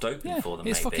a soft opening for them.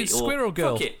 Here's maybe. fucking Squirrel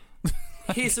Girl. Fuck it.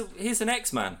 Here's an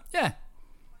X-Man. Yeah.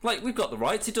 Like, we've got the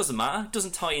rights. It doesn't matter. It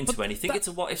doesn't tie into anything. It's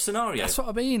a what if scenario. That's what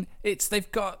I mean.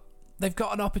 They've got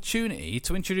an opportunity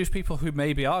to introduce people who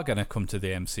maybe are going to come to the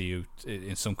MCU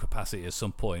in some capacity at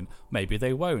some point. Maybe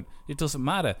they won't. It doesn't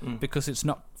matter because it's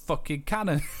not fucking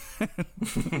canon.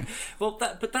 Well,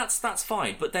 that's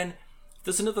fine. But then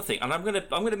there's another thing, and I'm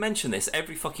gonna mention this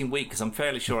every fucking week because I'm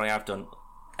fairly sure I have done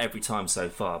every time so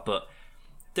far. But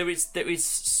there is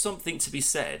something to be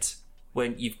said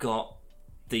when you've got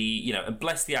and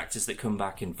bless the actors that come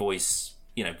back and voice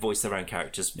their own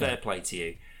characters. Fair play to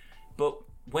you. But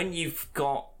when you've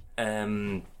got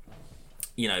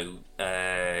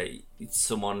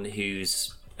someone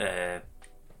who's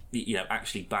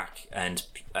actually back and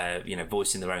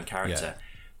voicing their own character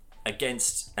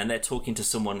against, and they're talking to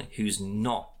someone who's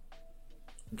not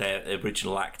their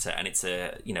original actor, and it's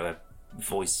a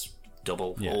voice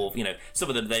double, or some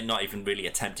of them, they're not even really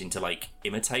attempting to like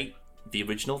imitate the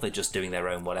original, they're just doing their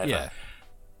own whatever.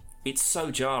 It's so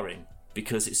jarring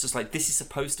because it's just like, this is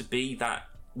supposed to be that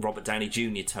Robert Downey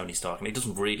Jr. Tony Stark, and it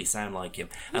doesn't really sound like him.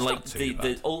 And like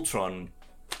the Ultron,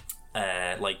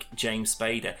 like James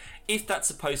Spader, if that's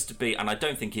supposed to be, and I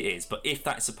don't think it is, but if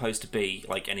that's supposed to be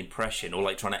like an impression or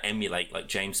like trying to emulate like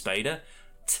James Spader,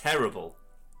 terrible.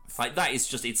 Like, that is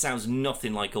just, it sounds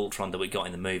nothing like Ultron that we got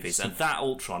in the movies. And that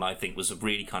Ultron, I think, was a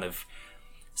really kind of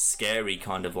scary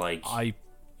kind of like,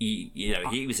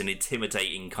 he was an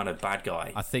intimidating kind of bad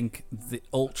guy. I think the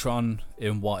Ultron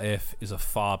in What If is a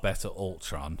far better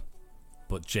Ultron,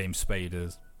 but James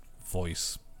Spader's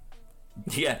voice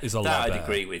is a lot better. I'd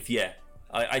agree with. Yeah,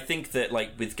 I think that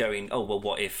like with going, oh well,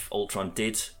 what if Ultron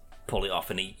did pull it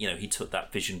off and he took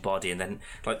that Vision body and then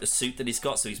like the suit that he's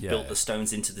got, so he's built the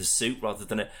stones into the suit rather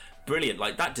than brilliant,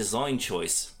 like that design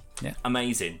choice. Yeah,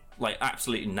 amazing, like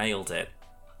absolutely nailed it.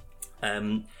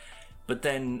 But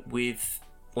then with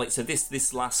like, so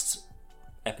this last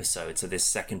episode, so this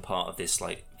second part of this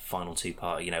like final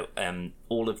two-part,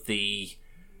 all of the,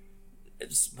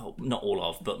 not all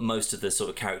of, but most of the sort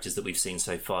of characters that we've seen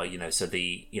so far, so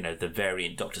the the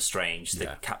variant Doctor Strange,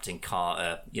 the Captain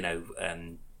Carter,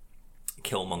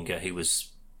 Killmonger, who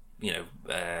was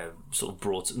sort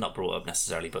of not brought up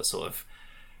necessarily, but sort of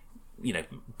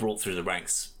brought through the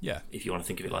ranks, if you want to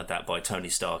think of it like that, by Tony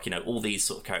Stark, all these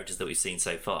sort of characters that we've seen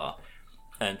so far.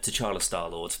 T'Challa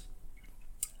Star-Lord,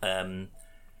 and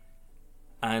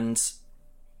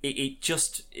it's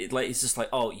just like,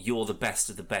 oh, you're the best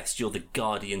of the best, you're the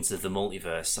guardians of the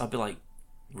multiverse. I'd be like,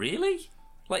 really?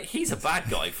 Like, he's a bad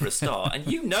guy for a start,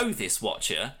 and you know this,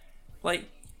 Watcher.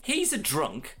 Like, he's a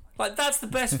drunk. Like, that's the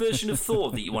best version of Thor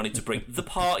that you wanted to bring. The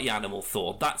party animal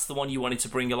Thor, that's the one you wanted to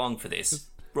bring along for this.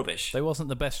 Rubbish. They wasn't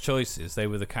the best choices. They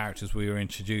were the characters we were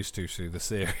introduced to through the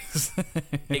series.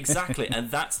 Exactly, and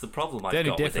that's the problem I've got with it.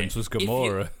 The only difference was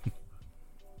Gamora.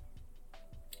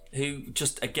 Who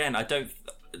just, again,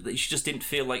 she just didn't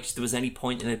feel like there was any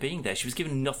point in her being there. She was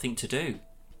given nothing to do.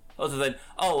 Other than,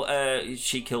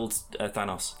 she killed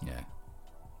Thanos. Yeah.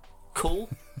 Cool.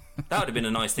 That would have been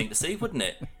a nice thing to see, wouldn't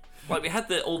it? Like, we had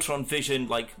the Ultron Vision,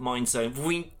 like, Mind Zone.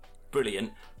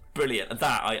 Brilliant. And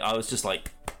that, I was just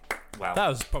like, wow. That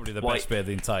was probably the best bit of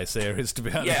the entire series, to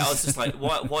be honest. Yeah, I was just like,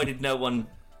 why did no one...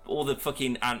 All the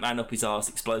fucking Ant-Man up his arse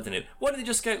exploding it. Why did they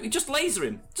just go... Just laser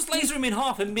him. Just laser him in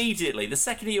half immediately, the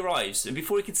second he arrives. And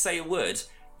before he could say a word,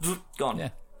 gone. Yeah.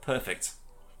 Perfect.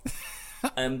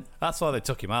 That's why they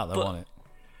took him out, though, wasn't it?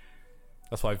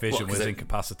 That's why Vision was they...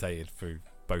 incapacitated through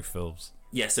both films.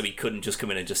 Yeah, so he couldn't just come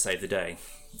in and just save the day.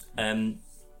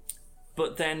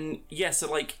 But then, yeah,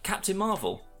 so, like, Captain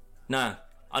Marvel. Nah.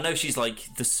 I know she's,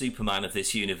 like, the Superman of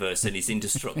this universe and is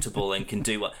indestructible and can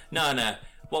do what... No.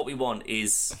 What we want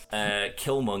is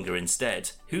Killmonger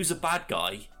instead, who's a bad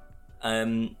guy,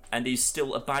 and is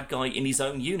still a bad guy in his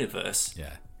own universe.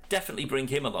 Yeah. Definitely bring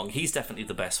him along. He's definitely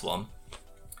the best one.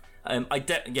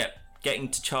 Getting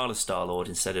T'Challa Star-Lord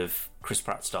instead of Chris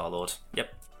Pratt Star-Lord.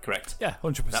 Yep, correct. Yeah,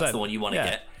 100%. That's the one you want to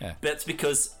get. Yeah. But that's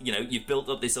because, you've built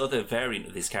up this other variant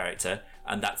of this character,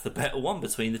 and that's the better one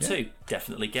between the two.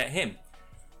 Definitely get him.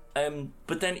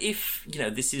 But then if,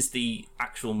 this is the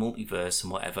actual multiverse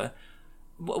and whatever...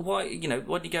 Why do you go?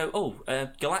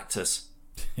 Galactus.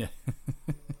 Yeah.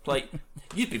 Like,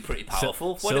 you'd be pretty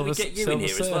powerful. Why don't we get you in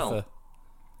here as well?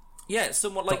 Yeah,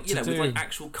 somewhat like with like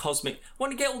actual cosmic. Why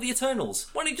don't you get all the Eternals?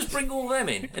 Why don't you just bring all them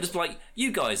in and just be like,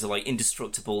 you guys are like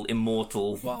indestructible,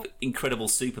 immortal, incredible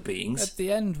super beings. At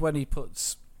the end, when he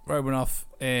puts Romanoff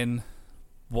in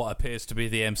what appears to be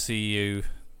the MCU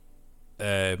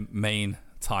main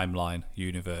timeline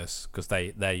universe, because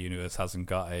their universe hasn't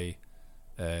got a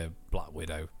Black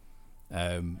Widow.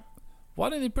 Why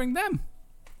don't they bring them?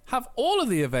 Have all of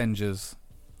the Avengers.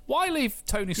 Why leave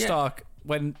Tony Stark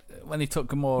when he took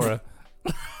Gamora?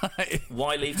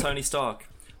 Why leave Tony Stark?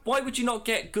 Why would you not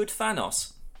get good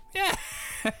Thanos? Yeah.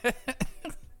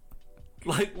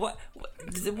 Like, what?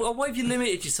 Why have you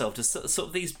limited yourself to sort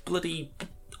of these bloody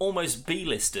almost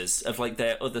B-listers of like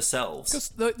their other selves?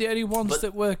 Because the only ones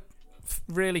that were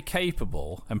really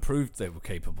capable and proved they were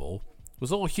capable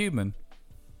was all human.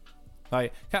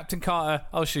 Like Captain Carter,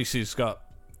 she's got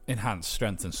enhanced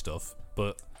strength and stuff,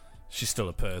 but she's still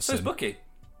a person. So is Bucky.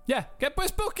 Yeah, get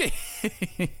Bucky.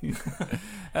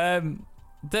 Why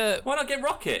not get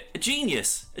Rocket? A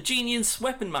genius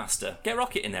weapon master. Get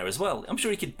Rocket in there as well. I'm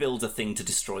sure he could build a thing to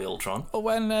destroy Ultron. Or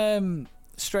when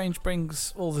Strange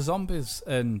brings all the zombies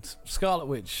and Scarlet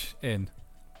Witch in,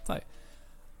 it's like,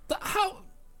 how?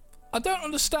 I don't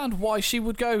understand why she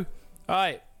would go, all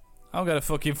right, I'm going to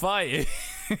fucking fight you.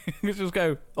 Just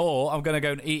go, or I'm going to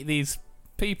go and eat these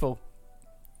people.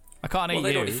 I can't eat you.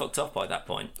 Well, they'd already fucked up by that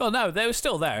point. Oh, no, they were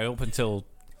still there up until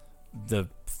the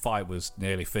fight was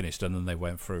nearly finished, and then they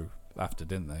went through after,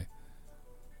 didn't they?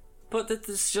 But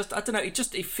there's just, I don't know,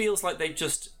 it feels like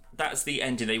that's the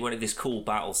ending. They wanted this cool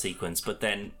battle sequence, but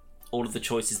then all of the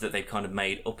choices that they've kind of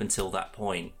made up until that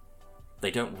point,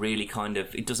 they don't really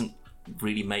it doesn't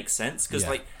really make sense. Because,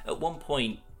 like, at one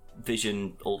point,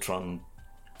 Vision, Ultron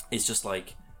is just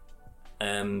like,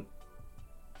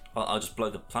 I'll just blow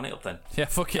the planet up then. Yeah,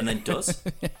 fuck it. And then does.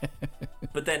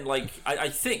 But then, like, I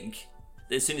think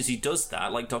as soon as he does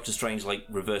that, like, Doctor Strange, like,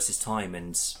 reverses time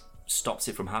and stops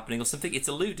it from happening or something. It's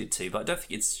alluded to, but I don't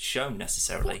think it's shown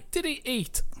necessarily. What did he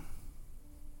eat?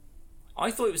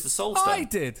 I thought it was the Soul Stone. I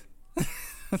did.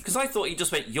 Because I thought he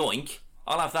just went, yoink,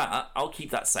 I'll have that, I'll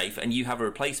keep that safe, and you have a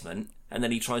replacement. And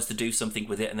then he tries to do something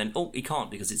with it, and then, he can't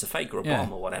because it's a fake or a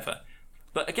bomb or whatever.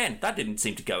 But again, that didn't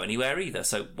seem to go anywhere either.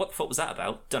 So what the fuck was that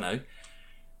about? Don't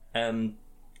know.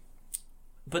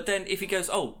 But then if he goes,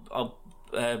 I'll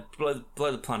blow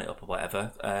the planet up or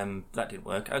whatever, that didn't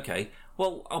work. Okay,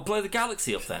 well, I'll blow the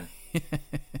galaxy up then.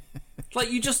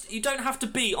 Like, you don't have to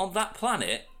be on that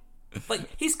planet. Like,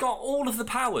 he's got all of the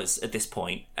powers at this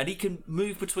point, and he can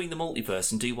move between the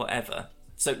multiverse and do whatever.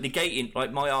 So negating,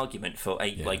 like, my argument for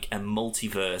a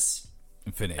multiverse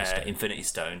Infinity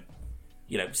Stone,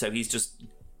 so he's just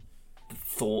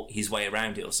thought his way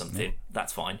around it or something.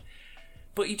 That's fine.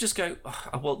 But you just go,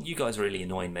 well, you guys are really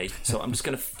annoying me, so I'm just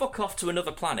going to fuck off to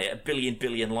another planet a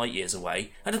billion light years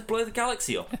away and just blow the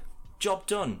galaxy up. Job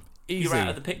done. Easy. You're out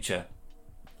of the picture.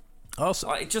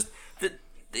 Also,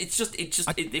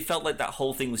 it felt like that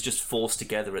whole thing was just forced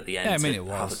together at the end. Yeah, I mean, to it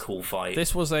was. Have a cool fight.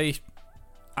 This was I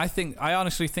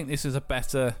honestly think this is a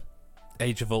better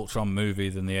Age of Ultron movie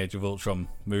than the Age of Ultron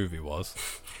movie was.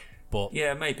 But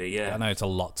yeah, maybe, yeah. I know it's a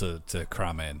lot to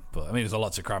cram in, but I mean, there's a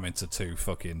lot to cram into 2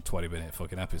 fucking 20-minute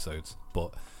fucking episodes.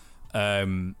 But I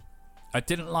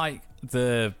didn't like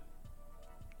the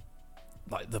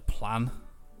plan.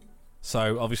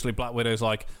 So obviously Black Widow's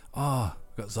like, we've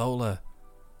got Zola.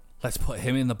 let's put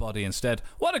him in the body instead.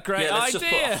 What a great let's idea!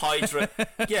 just put a Hydra.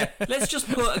 Let's just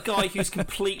put a guy who's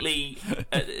completely,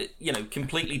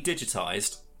 completely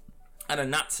digitized and a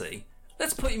Nazi.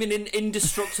 Let's put him in an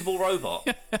indestructible robot.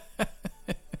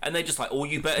 And they're just like, oh,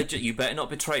 you better not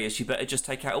betray us. You better just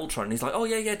take out Ultron. And he's like, oh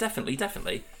yeah,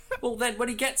 definitely. Well, then when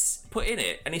he gets put in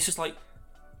it, and he's just like,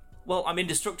 well, I'm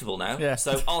indestructible now,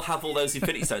 so I'll have all those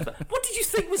Infinity Stones. But what did you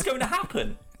think was going to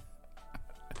happen?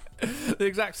 The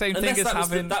exact same thing as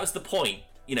having... that was the point.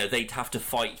 They'd have to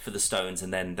fight for the stones,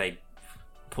 and then they'd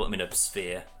put them in a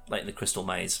sphere, like in the Crystal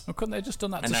Maze. Well, couldn't they have just done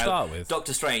that and to now, start with?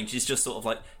 Doctor Strange is just sort of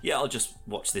like, yeah, I'll just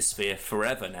watch this sphere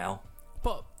forever now.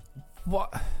 But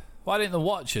why didn't the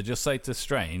Watcher just say to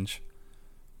Strange,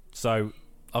 so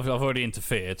I've already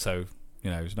interfered, so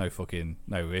there's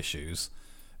no issues.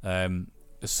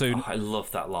 As soon I love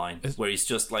that line where he's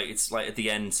just like, it's like at the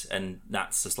end, and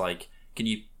Nat's just like, can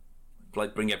you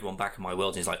like bring everyone back in my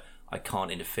world? And he's like, I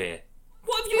can't interfere.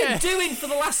 What have you been doing for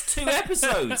the last 2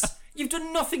 episodes? You've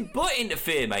done nothing but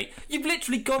interfere, mate. You've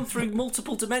literally gone through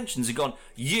multiple dimensions and gone,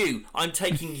 I'm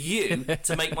taking you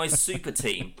to make my super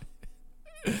team.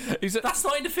 That's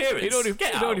not interference.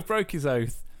 He'd already broke his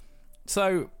oath.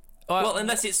 So, well,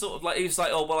 unless it's sort of like, he was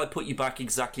like, oh, well, I put you back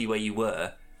exactly where you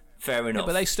were. Fair enough. Yeah,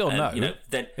 but they still know.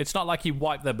 Then it's not like he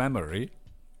wiped their memory.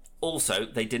 Also,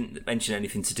 they didn't mention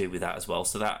anything to do with that as well.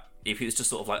 So that if it was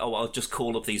just sort of like, oh, I'll just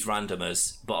call up these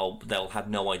randomers, but they'll have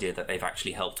no idea that they've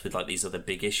actually helped with like these other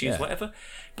big issues, whatever.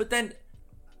 But then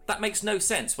that makes no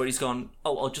sense. Where he's gone,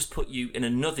 oh, I'll just put you in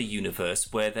another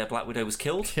universe where their Black Widow was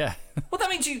killed. Yeah. Well, that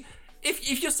means you.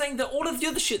 If you're saying that all of the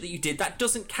other shit that you did, that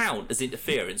doesn't count as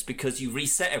interference because you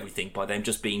reset everything by them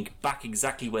just being back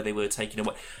exactly where they were taken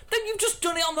away, then you've just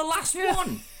done it on the last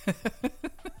one.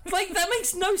 Like, that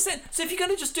makes no sense. So if you're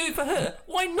going to just do it for her,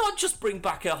 why not just bring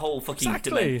back her whole fucking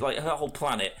dimension, like her whole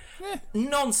planet? Yeah.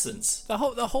 Nonsense. The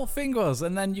whole thing was,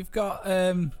 and then you've got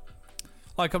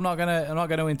like I'm not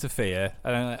gonna interfere,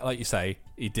 and like you say,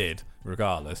 he did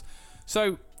regardless.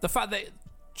 So the fact that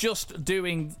just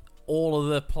doing all of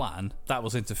the plan, that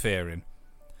was interfering.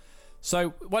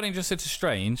 So why didn't you just say to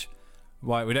Strange,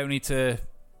 right, we don't need to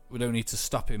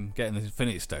stop him getting the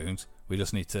Infinity Stones, we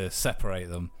just need to separate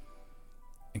them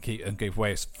and give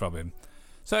way from him.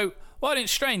 So why didn't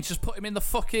Strange just put him in the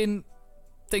fucking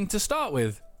thing to start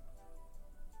with?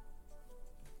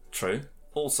 True.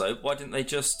 Also, why didn't he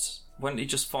just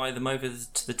fire them over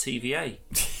to the TVA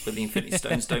where the Infinity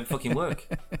Stones don't fucking work?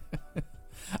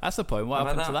 That's the point. What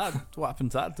happened to that? What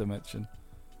happened to that dimension?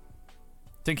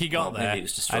 Think he got there, and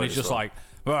he's just like,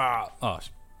 oh,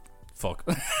 fuck,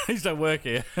 these don't work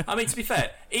here. I mean, to be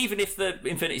fair, even if the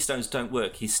Infinity Stones don't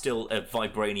work, he's still a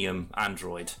vibranium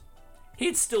android.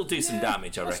 He'd still do some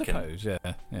damage, I reckon. I suppose,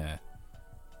 yeah.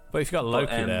 But if you got Loki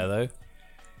there, though.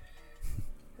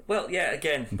 Well, yeah,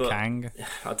 again, but Kang.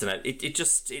 I don't know. It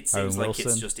seems like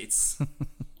it's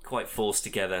quite forced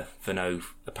together for no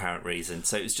apparent reason.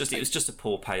 So it was just a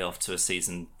poor payoff to a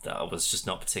season that I was just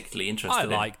not particularly interested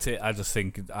in. I liked it. I just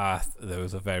think there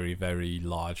was a very, very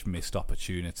large missed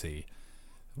opportunity.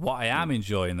 What I am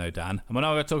enjoying, though, Dan, and we're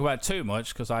not going to talk about it too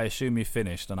much because I assume you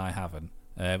finished and I haven't.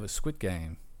 But Squid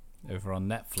Game over on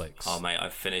Netflix. Oh, mate, I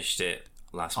finished it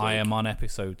last week. I am on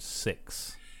episode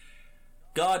 6.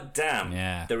 God damn.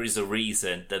 Yeah. There is a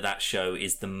reason that show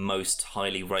is the most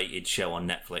highly rated show on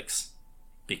Netflix.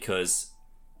 Because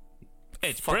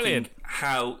it's brilliant.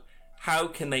 How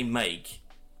can they make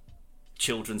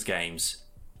children's games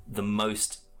the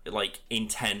most like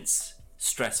intense,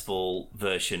 stressful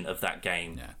version of that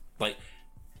game? Yeah. Like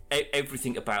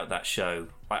everything about that show,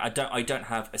 I don't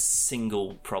have a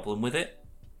single problem with it.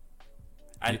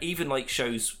 And even like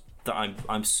shows that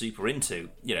I'm super into,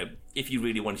 if you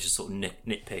really wanted to sort of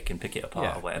nitpick and pick it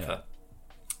apart or whatever,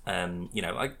 I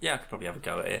could probably have a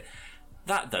go at it.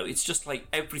 That though, it's just like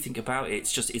everything about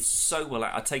it. It's so well.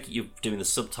 I take it you're doing the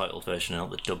subtitled version and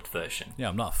not the dubbed version. Yeah,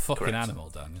 I'm not a fucking animal,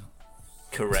 Daniel.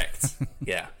 Correct.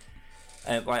 Yeah.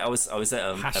 I was at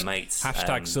a mate's.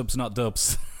 Hashtag subs, not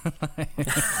dubs.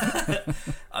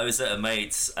 I was at a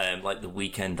mate's like the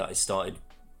weekend that I started.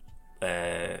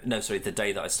 The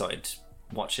day that I started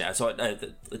watching it. So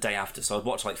the day after. So I'd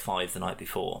watched like 5 the night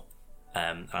before,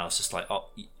 and I was just like, oh,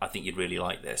 I think you'd really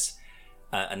like this.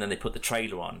 And then they put the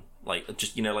trailer on, like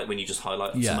just like when you just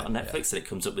highlight something on Netflix, and it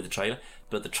comes up with the trailer.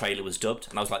 But the trailer was dubbed,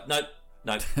 and I was like, no,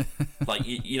 like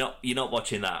you're not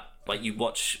watching that. Like you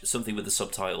watch something with the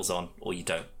subtitles on, or you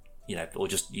don't, or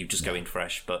you just go in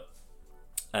fresh. But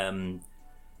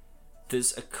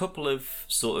there's a couple of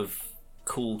sort of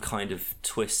cool kind of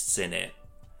twists in it,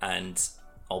 and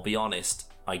I'll be honest,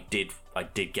 I did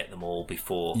get them all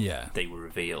before they were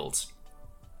revealed.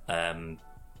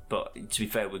 But to be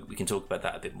fair, we can talk about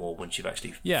that a bit more once you've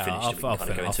actually finished it. We can kind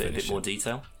of go into it in a bit more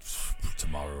detail.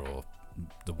 Tomorrow or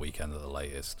the weekend at the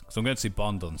latest. Because I'm going to see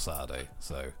Bond on Saturday,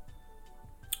 so...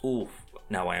 Oh,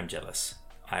 now I am jealous.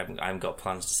 I haven't got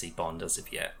plans to see Bond as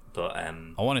of yet, but... I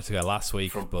wanted to go last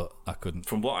week, but I couldn't.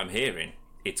 From what I'm hearing,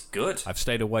 it's good. I've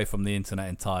stayed away from the internet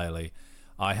entirely.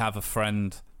 I have a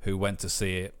friend who went to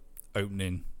see it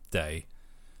opening day,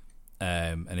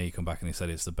 and he come back and he said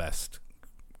it's the best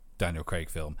Daniel Craig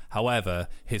film. However,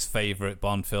 his favourite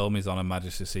Bond film is on Her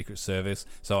Majesty's Secret Service,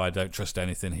 so I don't trust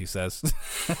anything he says.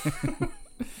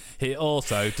 He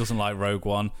also doesn't like Rogue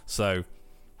One, so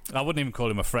I wouldn't even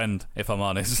call him a friend, if I'm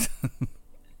honest.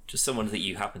 Just someone that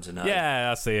you happen to know.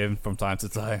 Yeah, I see him from time to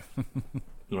time.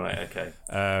 Right, okay.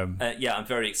 Yeah, I'm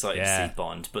very excited to see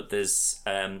Bond, but there's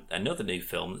another new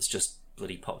film that's just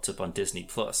bloody popped up on Disney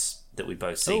Plus that we've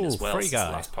both seen as well since the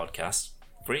last podcast.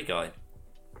 Free Guy.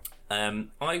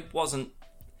 I wasn't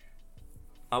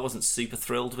super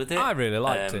thrilled with it. I really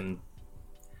liked it.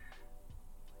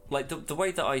 Like the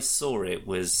way that I saw it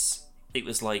was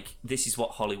like, this is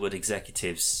what Hollywood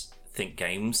executives think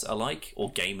games are like,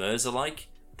 or gamers are like,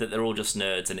 that they're all just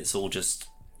nerds and it's all just,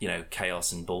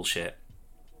 chaos and bullshit.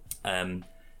 And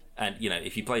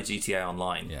if you play GTA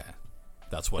Online,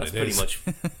 that's pretty much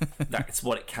that's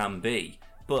what it can be.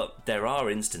 But there are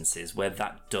instances where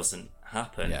that doesn't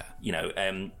happen.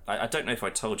 I don't know if I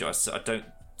told you. I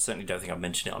certainly don't think I've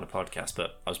mentioned it on a podcast.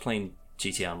 But I was playing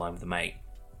GTA Online with a mate,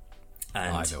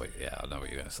 and I know what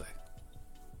you're going to say.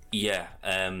 Yeah,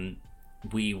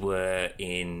 we were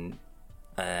in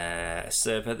a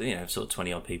server, sort of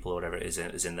 20 odd people or whatever it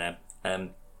is in there,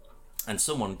 and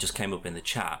someone just came up in the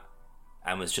chat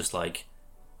and was just like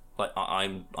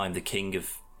I'm the king of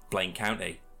Blaine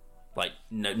County. Like,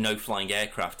 no flying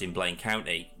aircraft in Blaine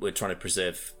County. We're trying to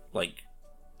preserve, like,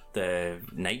 the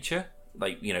nature.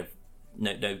 Like,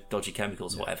 no dodgy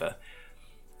chemicals or whatever.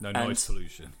 No noise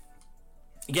pollution.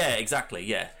 Yeah, exactly,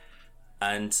 yeah.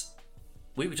 And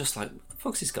we were just like, what the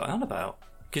fuck's this guy on about?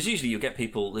 Because usually you get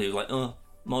people who are like,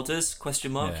 modders, ?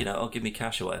 Give me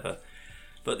cash or whatever.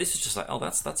 But this is just like,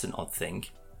 that's an odd thing.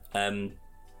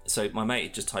 So my mate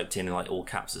had just typed in like all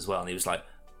caps as well, and he was like,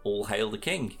 all hail the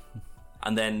king.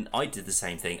 And then I did the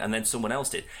same thing, and then someone else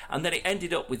did. And then it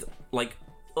ended up with, like,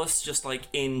 us just, like,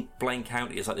 in Blaine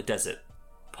County. It's like the desert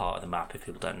part of the map, if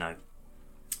people don't know,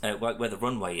 where the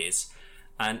runway is.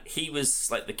 And he was,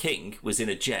 like, the king was in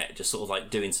a jet, just sort of, like,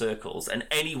 doing circles. And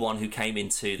anyone who came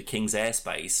into the king's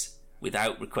airspace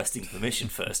without requesting permission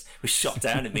first was shot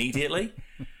down immediately.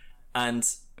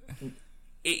 And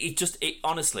it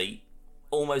honestly,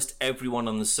 almost everyone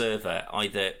on the server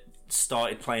either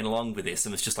started playing along with this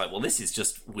and was just like, well, this is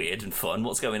just weird and fun,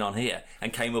 what's going on here,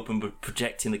 and came up and were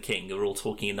projecting the king, who were all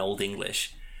talking in Old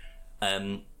English,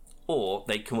 or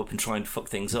they'd come up and try and fuck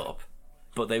things up,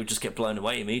 but they would just get blown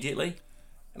away immediately.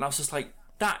 And I was just like,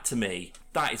 that to me,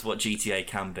 that is what GTA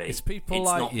can be. It's people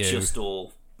like not you just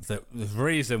all the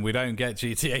reason we don't get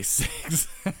GTA 6.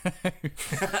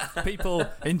 People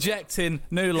injecting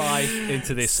new life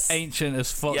into this ancient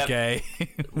as fuck game.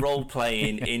 Role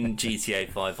playing in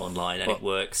GTA 5 online, and it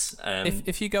works.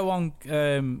 If you go on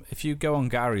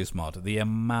Gary's mod, the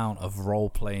amount of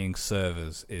role playing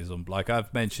servers is like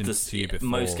I've mentioned to you before.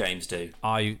 Most games do.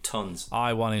 Tons.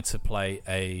 I wanted to play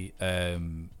a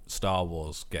Star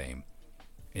Wars game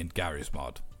in Gary's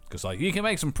mod. Because like you can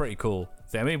make some pretty cool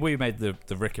things. I mean, we made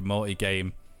the Rick and Morty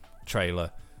game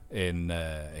trailer in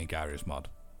Gary's mod,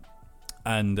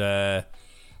 and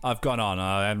I've gone on.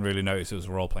 I hadn't really noticed it was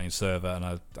a role playing server, and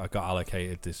I got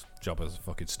allocated this job as a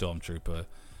fucking stormtrooper,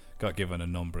 got given a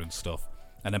number and stuff,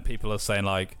 and then people are saying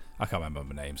like, I can't remember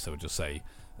my name, so we'll just say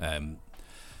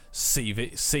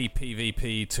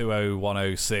CPVP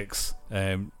 20106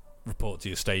 report to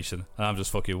your station, and I'm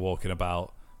just fucking walking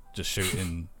about, just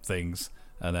shooting things.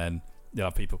 And then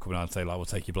people coming out and say like, "We'll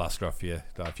take your blaster off you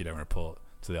if you don't report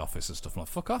to the office and stuff." I'm like,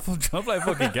 fuck off! I'm trying to play a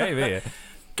fucking game here.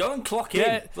 Go and clock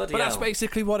in. But that's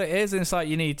basically what it is. And it's like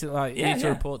you need to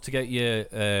report to get your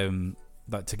to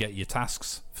get your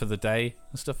tasks for the day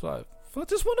and stuff like. I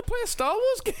just want to play a Star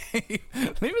Wars game.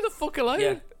 Leave me the fuck alone.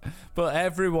 Yeah. But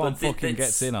everyone fucking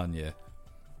gets in on you.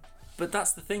 But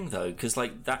that's the thing though, because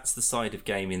like that's the side of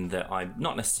gaming that I'm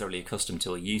not necessarily accustomed to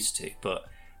or used to, but.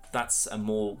 That's a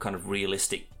more kind of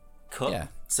realistic cut. Yeah.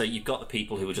 So you've got the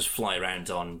people who will just fly around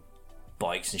on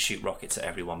bikes and shoot rockets at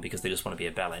everyone because they just want to be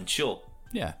a bellend. Sure.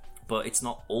 Yeah. But it's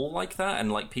not all like that. And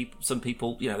like some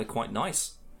people, they're quite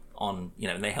nice on,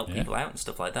 and they help people out and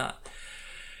stuff like that.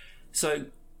 So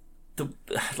the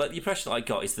impression that I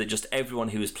got is that just everyone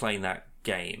who is playing that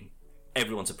game,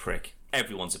 everyone's a prick.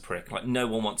 Everyone's a prick. Like no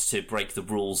one wants to break the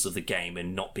rules of the game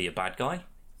and not be a bad guy.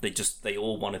 They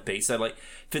all want to be. So like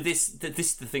for this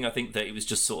is the thing. I think that it was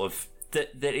just sort of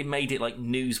that it made it like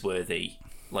newsworthy,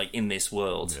 like in this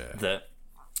world that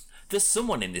there's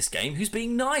someone in this game who's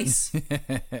being nice.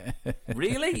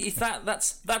 Really? Is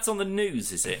that's on the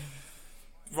news? Is it?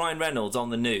 Ryan Reynolds on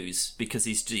the news because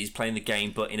he's playing the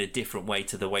game, but in a different way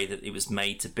to the way that it was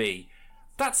made to be.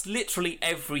 That's literally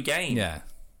every game. Yeah.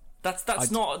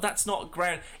 That's not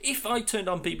ground. If I turned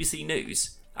on BBC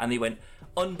News and they went,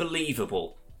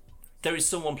 unbelievable, there is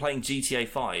someone playing GTA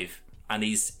 5 and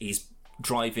he's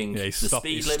driving the speed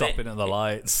he's limit. stopping at the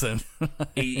lights and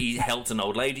he helped an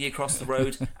old lady across the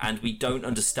road and we don't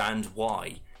understand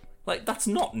why. Like, that's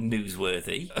not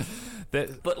newsworthy.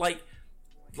 But like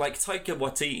Taika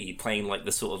Waititi playing like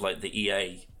the sort of like the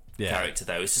EA character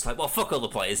though, it's just like, well, fuck all the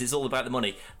players, it's all about the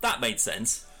money. That made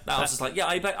sense. I was just like, yeah,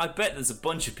 I bet there's a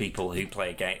bunch of people who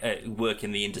play a game, who work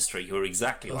in the industry who are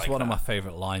exactly like that. That's one of my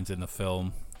favourite lines in the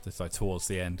film. It's like towards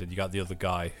the end, and you got the other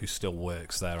guy who still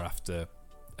works there after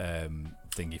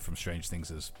Thingy from Strange Things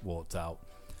has walked out,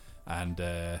 and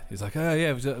he's like, oh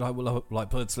yeah,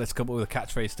 like buds, let's come up with a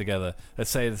catchphrase together.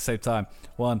 Let's say it at the same time.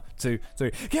 1, 2,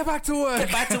 3. Get back to work.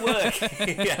 Get back to work.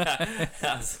 Yeah,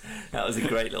 that was a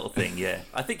great little thing. Yeah,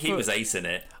 I think he was ace in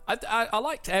it. I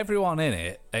liked everyone in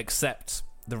it except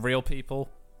the real people.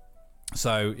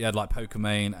 So you had like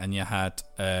Pokimane, and you had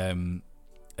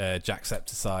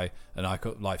Jacksepticeye, and I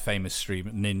got like famous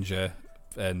streamer Ninja,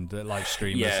 and like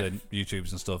streamers and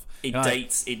YouTubers and stuff.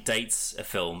 It dates a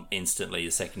film instantly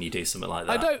the second you do something like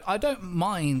that. I don't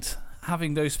mind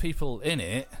having those people in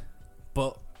it,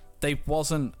 but they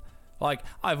wasn't like,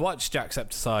 I've watched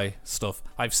Jacksepticeye stuff.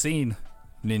 I've seen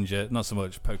Ninja, not so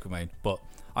much Pokimane, but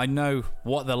I know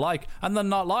what they're like, and they're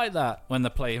not like that when they're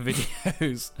playing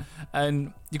videos.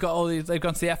 And you got all these. They've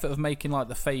gone to the effort of making like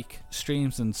the fake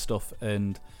streams and stuff,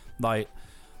 and like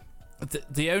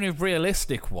the only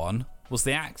realistic one was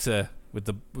the actor with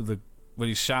the when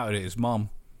he shouted at his mom.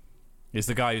 Is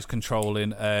the guy who's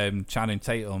controlling Channing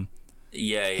Tatum.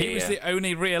 He was the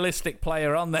only realistic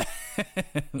player on there.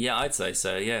 Yeah, I'd say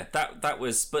so. Yeah, that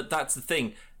was. But that's the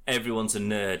thing. Everyone's a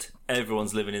nerd.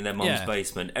 Everyone's living in their mum's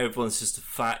basement. Everyone's just a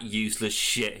fat, useless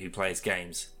shit who plays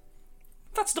games.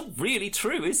 That's not really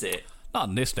true, is it? Not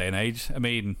in this day and age. I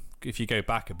mean, if you go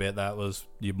back a bit, that was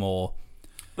you more.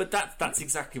 But that's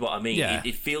exactly what I mean. Yeah.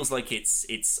 It feels like it's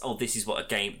this is what a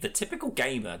game. The typical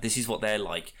gamer, this is what they're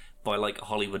like by like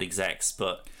Hollywood execs.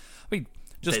 But I mean,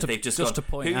 they've just to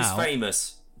point who's out,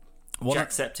 famous.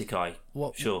 Jacksepticeye.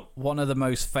 Sure. One of the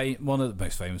most famous, one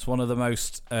of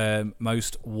the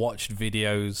most watched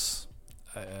videos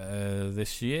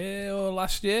this year or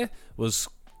last year was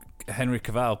Henry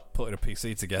Cavill putting a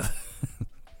PC together.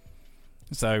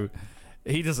 So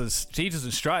he doesn't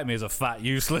strike me as a fat,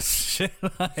 useless shit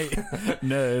like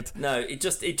nerd. No,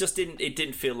 it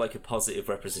didn't feel like a positive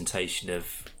representation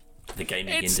of the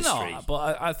gaming industry. It's not,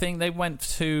 but I think they went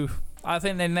to. I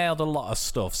think they nailed a lot of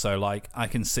stuff. So, like, I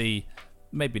can see,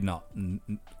 maybe not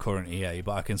current EA,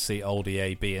 but I can see old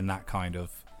EA being that kind of.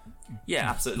 Yeah,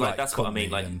 absolutely. Like that's what I mean.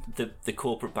 Like and... the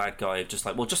corporate bad guy of just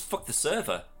like, well, just fuck the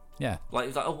server. Yeah.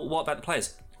 Like oh, what about the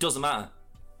players? Doesn't matter.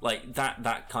 Like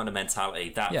that kind of mentality.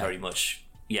 That very much.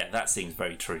 Yeah, that seems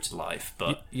very true to life.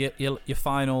 But your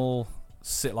final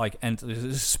this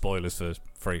is spoilers for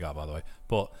Free Guy, by the way.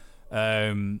 But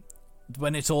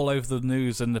when it's all over the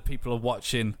news and the people are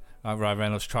watching. Ryan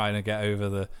Reynolds trying to get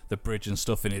over the bridge and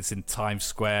stuff, and it's in Times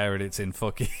Square and it's in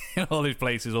fucking all these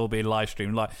places, all being live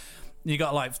streamed. Like you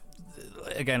got like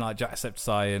again like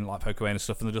Jacksepticeye and like Pokimane and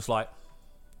stuff, and they're just like,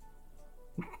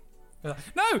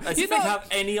 no, as if they have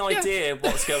any idea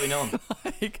what's going on.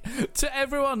 Like, to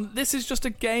everyone, this is just a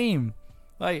game.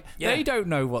 Like they don't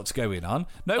know what's going on.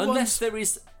 Unless there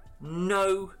is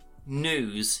no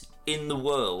news in the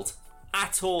world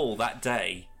at all that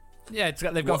day. Yeah,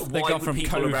 they've gone from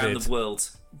people COVID around the world.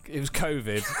 It was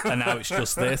COVID, and now it's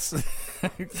just this.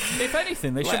 If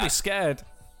anything, they should be scared.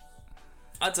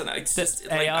 I don't know. It's just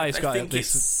like, AI's got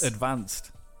this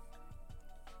advanced.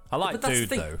 I like Dude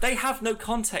though. They have no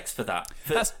context for that.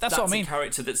 That's what I mean. A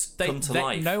character that's come to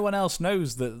life. No one else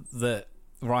knows that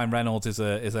Ryan Reynolds is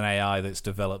an AI that's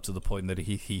developed to the point that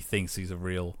he thinks he's a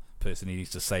real person. He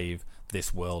needs to save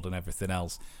this world and everything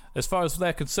else. As far as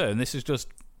they're concerned, this is just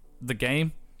the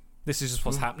game. This is just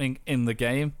what's happening in the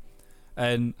game.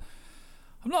 And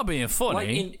I'm not being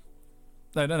funny.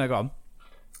 No, go on.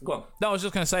 Go on. No, I was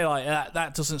just going to say, like,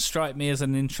 that doesn't strike me as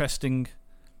an interesting...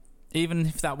 Even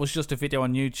if that was just a video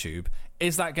on YouTube,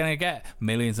 is that going to get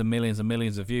millions and millions and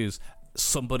millions of views?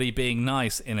 Somebody being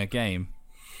nice in a game?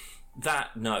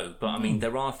 That, no. But, I mean,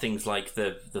 there are things like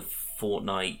the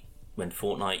Fortnite... When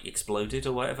Fortnite exploded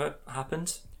or whatever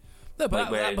happened. No, but,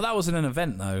 but that wasn't an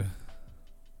event, though.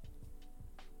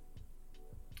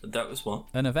 That was what?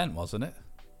 An event, wasn't it?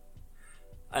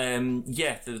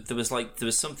 Yeah, there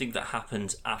was something that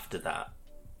happened after that.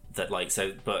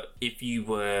 But if you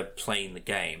were playing the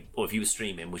game, or if you were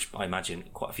streaming, which I imagine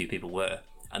quite a few people were,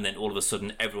 and then all of a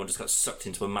sudden everyone just got sucked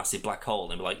into a massive black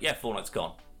hole and be like, yeah, Fortnite's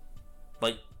gone.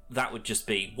 Like, that would just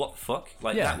be, what the fuck?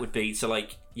 Like, that would be, so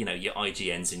like, you know, your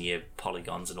IGNs and your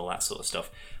polygons and all that sort of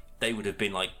stuff, they would have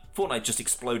been like, Fortnite just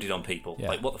exploded on people. Yeah.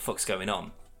 Like, what the fuck's going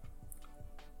on?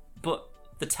 But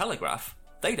the Telegraph,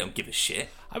 they don't give a shit.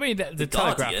 I mean, the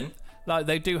Telegraph, Guardian, like,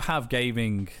 they do have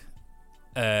gaming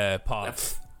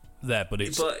parts there, but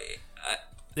it's...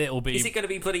 it'll be... Is it going to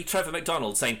be bloody Trevor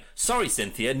McDonald saying, sorry,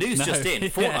 Cynthia, news just in,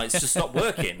 Fortnite's just stopped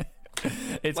working?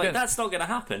 It's like, that's not going to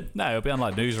happen. No, it'll be on,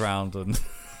 like, Newsround and...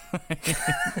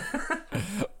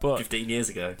 but 15 years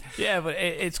ago. Yeah, but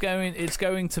it's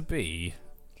going to be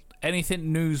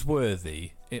anything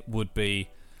newsworthy. It would be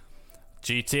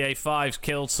GTA 5's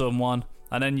killed someone,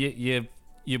 and then you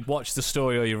watch the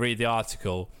story or you read the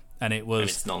article, and it was... And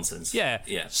it's nonsense.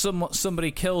 Yeah.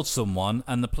 Somebody killed someone,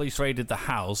 and the police raided the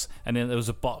house, and then there was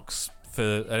a box for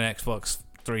an Xbox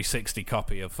 360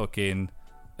 copy of fucking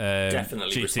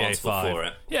definitely GTA responsible 5. for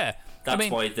it. Yeah. That's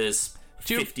why there's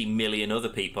 50 million other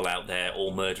people out there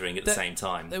all murdering at the same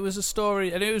time. There was a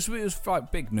story, and it was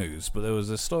like big news, but there was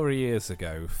a story years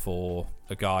ago for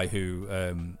a guy who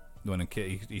when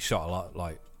he shot a lot,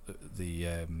 like the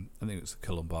I think it was the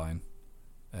Columbine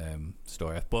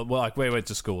story, but like we went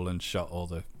to school and shot all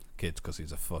the kids because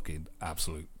he's a fucking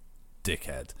absolute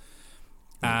dickhead.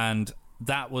 And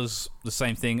that was the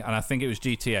same thing, and I think it was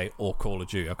GTA or Call of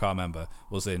Duty, I can't remember,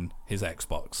 was in his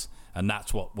Xbox, and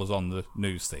that's what was on the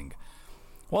news thing.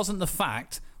 Wasn't the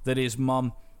fact that his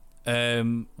mum she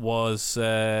had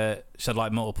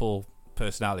like multiple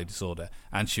personality disorder,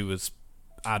 and she was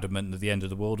adamant that the end of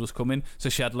the world was coming, so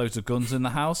she had loads of guns in the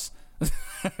house.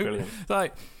 Brilliant.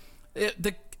 Like,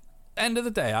 the end of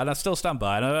the day, and I still stand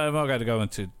by, and I'm not going to go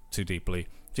into too deeply.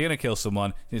 If you're going to kill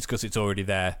someone, it's because it's already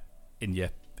there in your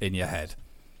head.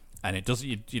 And it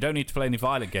doesn't. You don't need to play any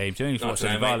violent games. You don't need to watch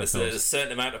any violent films. There's a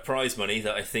certain amount of prize money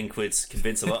that I think would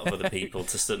convince a lot of other people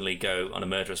to suddenly go on a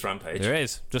murderous rampage. There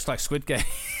is, just like Squid Game.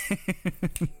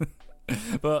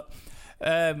 But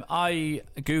I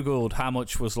googled how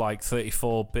much was like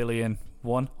 34 billion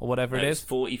won or whatever it is.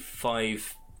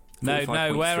 45. No,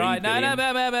 where I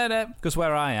no, because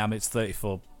where I am, it's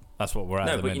 34. That's what we're at.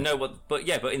 No, but you know what? But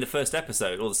in the first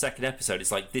episode or the second episode,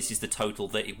 it's like this is the total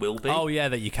that it will be. Oh yeah,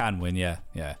 that you can win. Yeah.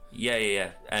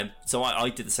 So I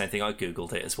did the same thing. I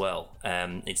googled it as well.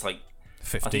 It's like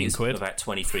 15 quid, about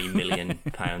 23 million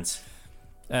pounds.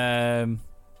 I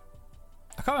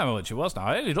can't remember how much it was now.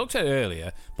 I only looked at it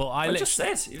earlier, but I just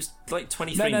said it was like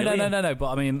 23 million. No.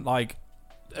 But I mean, like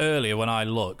earlier when I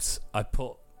looked, I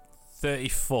put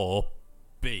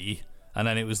 34B, and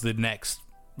then it was the next,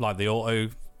 like the auto.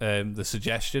 The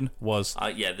suggestion was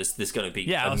there's going to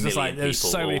be I was just like, there's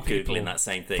so many people googling that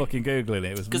same thing, fucking googling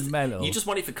it. It was mental. You just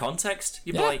want it for context.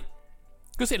 You'd be like,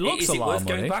 because it looks a lot of money. Is it worth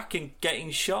going back and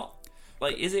getting shot?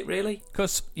 Like, is it really?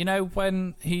 Because you know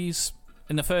when he's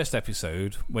in the first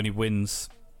episode when he wins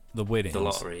the winnings, the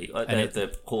lottery,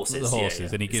 the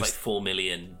horses, and he gives like 4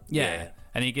 million.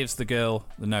 And he gives the girl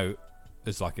the note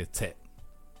as like a tip.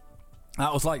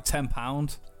 That was like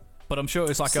 £10. But I'm sure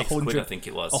it's like 100. I think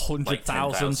it was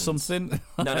 100,000 like something.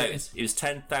 No, it was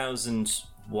 10,000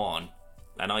 won,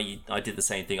 and I did the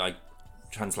same thing. I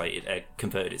converted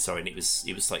it. Sorry, and it was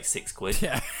like £6.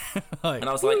 Yeah, and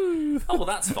I was like, oh well,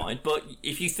 that's fine. But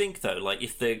if you think though, like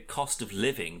if the cost of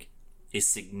living is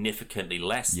significantly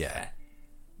less there,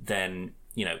 then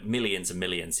you know millions and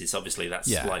millions is obviously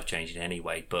that's life changing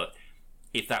anyway. But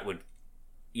if that would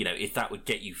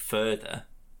get you further.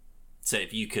 So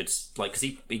if you could, like, because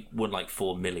he won like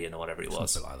 4 million or whatever it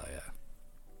was. Something like that,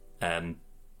 yeah.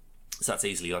 So that's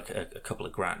easily like a couple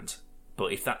of grand.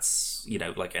 But if that's, you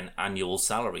know, like an annual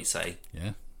salary, say,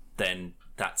 then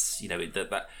that's, you know,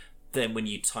 that then when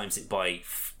you times it by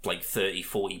like 30,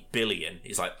 40 billion,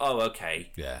 it's like, oh,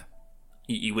 okay. Yeah.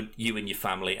 You and your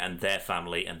family and their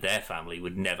family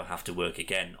would never have to work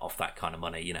again off that kind of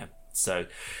money, you know. So,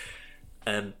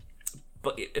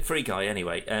 but Free Guy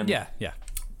anyway. Yeah.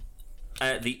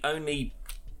 The only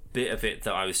bit of it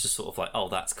that I was just sort of like, oh,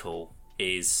 that's cool,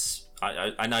 is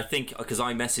I think because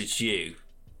I messaged you,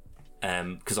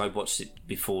 because I watched it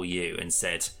before you and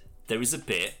said there is a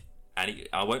bit, and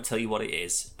I won't tell you what it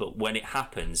is, but when it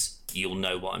happens, you'll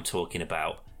know what I'm talking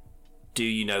about. Do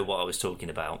you know what I was talking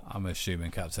about? I'm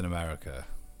assuming Captain America.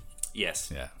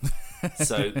 Yes. Yeah.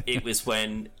 So it was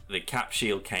when the Cap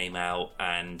Shield came out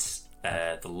and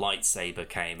the lightsaber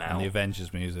came out, And the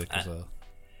Avengers music as well.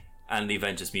 and the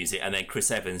Avengers music, and then Chris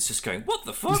Evans just going, "What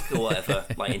the fuck?" or whatever,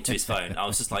 like into his phone. I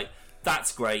was just like,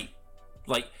 "That's great."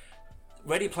 Like,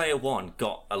 Ready Player One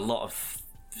got a lot of.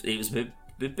 It was a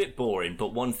bit boring,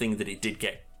 but one thing that it did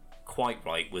get quite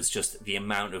right was just the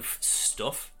amount of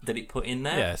stuff that it put in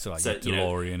there. Yeah, so like the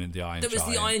DeLorean and the Iron Giant. There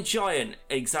was the Iron Giant,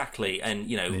 exactly, and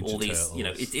Ninja all these,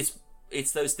 Turtles.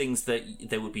 it's those things that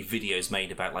there would be videos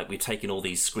made about, like, we've taken all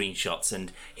these screenshots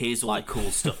and here's all the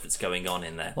cool stuff that's going on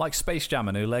in there. Like Space Jam: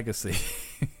 A New Legacy.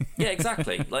 Yeah,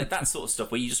 exactly. Like that sort of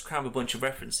stuff where you just cram a bunch of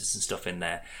references and stuff in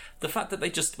there. The fact that they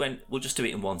just went, we'll just do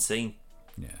it in one scene.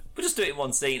 Yeah. We'll just do it in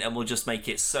one scene and we'll just make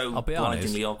it so I'll be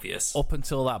blindingly honest, obvious. Up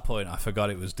until that point, I forgot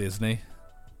it was Disney.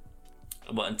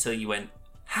 Well, until you went,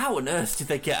 how on earth did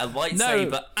they get a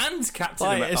lightsaber and Captain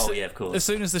America? Oh, yeah, of course. As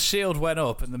soon as the shield went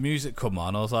up and the music come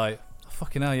on, I was like, oh,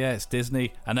 fucking hell, yeah, it's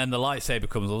Disney. And then the lightsaber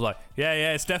comes, I was like,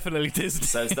 yeah, it's definitely Disney.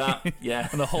 So's that, yeah.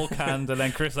 And the Hulk hand, and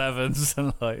then Chris Evans,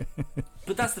 and like...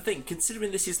 But that's the thing,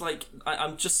 considering this is like,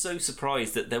 I'm just so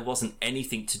surprised that there wasn't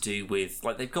anything to do with,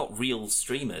 like, they've got real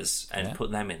streamers and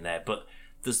put them in there, but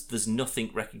there's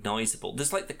nothing recognisable.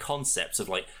 There's like the concepts of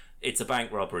like, it's a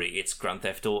bank robbery, it's Grand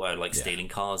Theft Auto, like stealing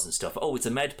cars and stuff. Oh, it's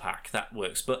a med pack, that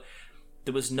works. But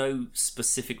there was no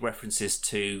specific references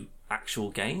to actual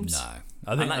games.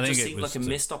 No. I think just seemed like a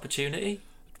missed opportunity.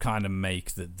 Kind of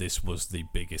make that this was the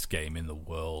biggest game in the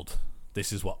world.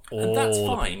 This is what all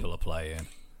the people are playing.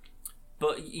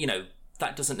 But,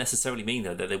 that doesn't necessarily mean,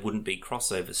 though, that there wouldn't be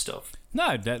crossover stuff.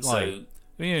 No, you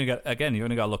only got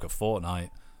to look at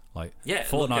Fortnite. Like, yeah,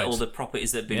 look at all the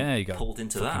properties that have been pulled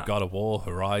into that. God of War,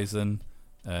 Horizon,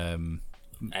 X-Men,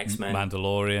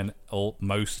 Mandalorian,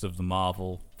 most of the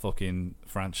Marvel fucking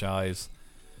franchise.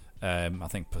 I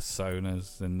think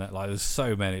Personas and like there's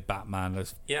so many. Batman.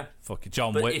 There's fucking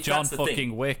John Wick.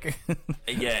 Wick.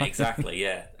 Yeah, exactly.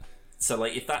 Yeah. So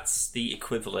like, if that's the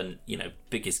equivalent,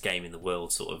 biggest game in the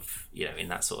world, sort of, in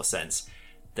that sort of sense,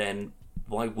 then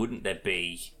why wouldn't there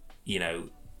be,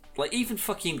 like even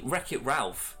fucking Wreck-It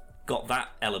Ralph got that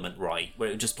element right, where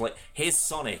it would just be like, here's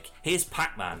Sonic, here's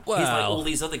Pac-Man, here's like all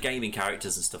these other gaming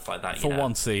characters and stuff like that. For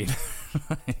one scene.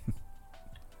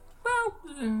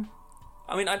 Well,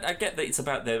 I mean, I get that it's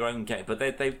about their own game, but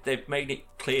they've made it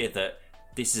clear that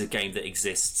this is a game that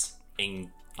exists in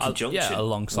conjunction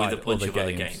alongside with a bunch of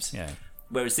other games. Yeah.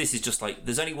 Whereas this is just like,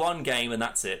 there's only one game and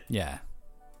that's it. Yeah.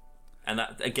 And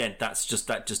that again, that just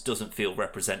doesn't feel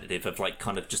representative of like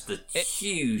kind of just the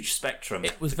huge spectrum.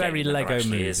 It was very Lego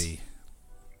Movie.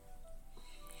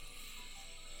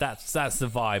 That's the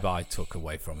vibe I took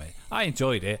away from it. I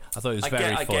enjoyed it. I thought it was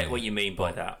very funny. I get what you mean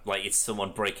by that. Like, it's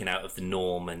someone breaking out of the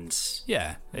norm, and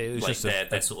it was like just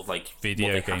their sort of like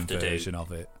video game version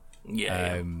of it.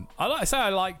 Yeah, I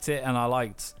liked it, and I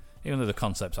liked, even though the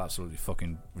concept's absolutely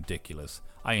fucking ridiculous,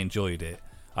 I enjoyed it.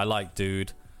 I liked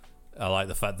Dude. I like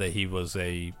the fact that he was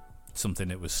something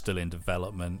that was still in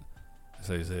development.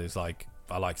 So it's like,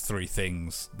 I like three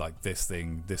things, like this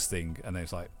thing, and then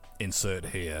it's like, insert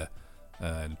here,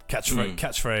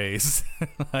 catchphrase.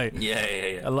 Like,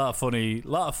 yeah. A lot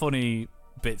of funny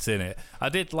bits in it. I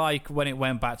did like when it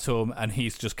went back to him and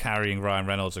he's just carrying Ryan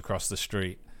Reynolds across the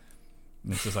street.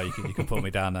 And it's just like, you can put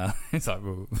me down now. It's like,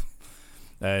 whoa.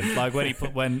 And like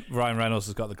when Ryan Reynolds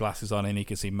has got the glasses on and he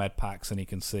can see med packs and he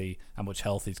can see how much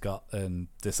health he's got and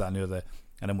this, that, and the other.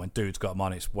 And then when Dude's got him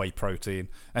on, it's whey protein,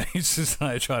 and he's just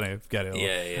like trying to get it all.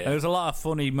 Yeah. And there's a lot of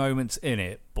funny moments in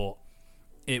it, but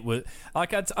it was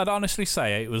like, I'd honestly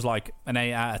say it was like an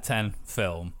 8 out of 10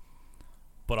 film,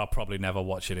 but I'll probably never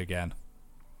watch it again.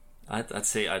 I'd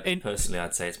say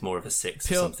it's more of a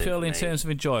 6 or something. Purely in terms of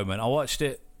enjoyment, I watched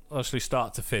it honestly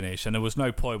start to finish, and there was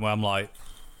no point where I'm like,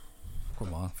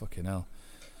 come on, fucking hell.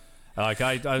 Like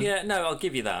I'll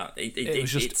give you that. It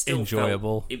was just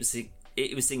enjoyable.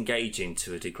 It was engaging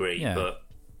to a degree, but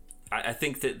I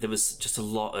think that there was just a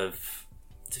lot of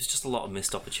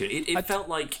missed opportunity. It felt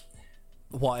like,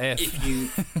 what if you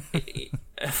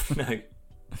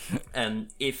no,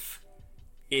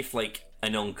 if like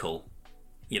an uncle,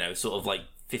 sort of like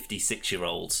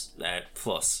 56-year-olds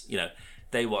plus,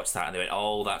 they watched that and they went,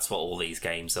 oh, that's what all these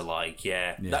games are like.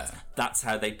 Yeah. That's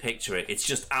how they picture it. It's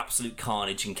just absolute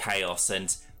carnage and chaos,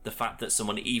 and the fact that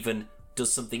someone even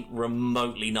does something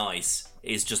remotely nice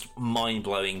is just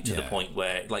mind-blowing to the point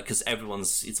where, like, because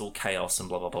it's all chaos and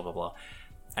blah, blah, blah, blah, blah.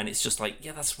 And it's just like,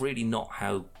 that's really not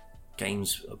how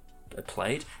games are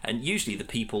played. And usually the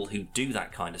people who do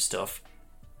that kind of stuff,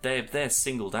 they're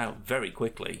singled out very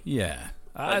quickly. Yeah.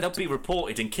 They'll be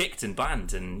reported and kicked and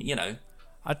banned, and,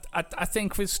 I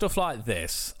think with stuff like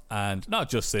this, and not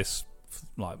just this,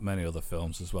 like many other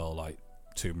films as well, like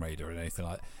Tomb Raider or anything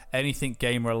like anything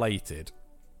game related,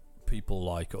 people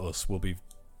like us will be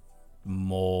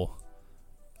more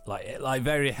like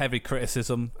very heavy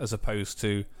criticism as opposed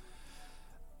to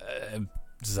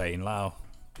Zane Lau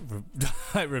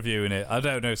reviewing it. I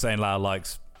don't know if Zane Lau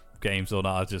likes games or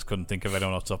not. I just couldn't think of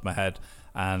anyone off the top of my head,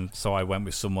 and so I went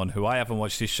with someone who I haven't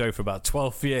watched his show for about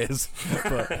 12 years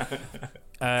but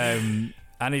and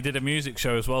he did a music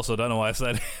show as well, so I don't know why I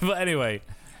said it. But anyway,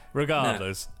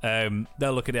 regardless,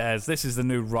 they'll look at it as this is the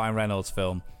new Ryan Reynolds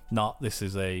film, not this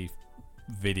is a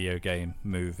video game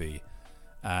movie.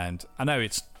 And I know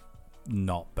it's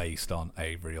not based on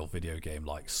a real video game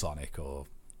like Sonic or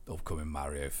upcoming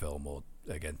Mario film or,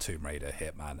 again, Tomb Raider,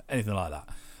 Hitman, anything like that,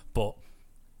 but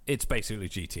it's basically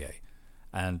GTA.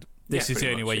 And this is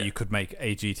the only way you could make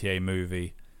a GTA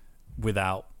movie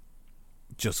without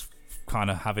just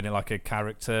kind of having it like a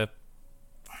character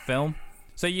film.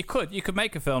 So you could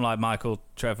make a film like Michael,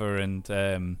 Trevor, and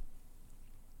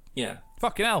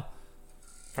fucking hell,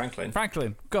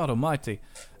 Franklin. God Almighty.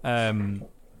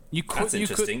 You could. That's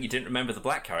interesting. You didn't remember the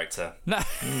black character. No,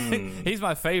 he's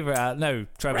my favourite. No,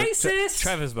 Trevor. Racist.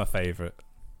 Trevor's my favourite.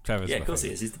 Yeah, of course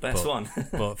he is. He's the best one.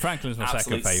 But Franklin's my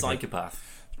second favourite.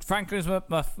 Psychopath. Franklin's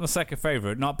my second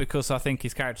favourite, not because I think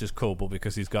his character's cool, but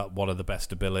because he's got one of the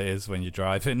best abilities when you're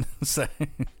driving, so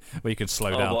where you can slow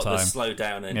down time. The slow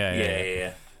down and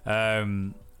yeah.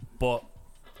 But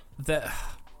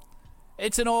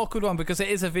it's an awkward one because it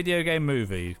is a video game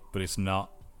movie, but it's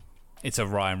not. It's a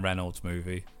Ryan Reynolds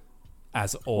movie,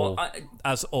 as all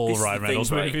Ryan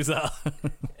Reynolds movies are.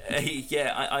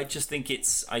 I just think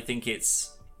it's. I think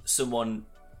it's someone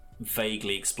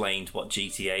vaguely explained what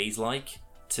GTA is like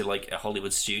to like a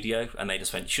Hollywood studio, and they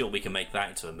just went, "Sure, we can make that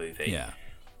into a movie." Yeah.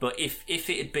 But if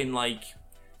it had been like,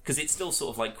 because it's still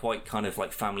sort of like quite kind of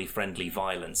like family friendly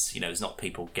violence, it's not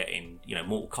people getting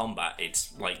Mortal Kombat.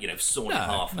 It's like sawn in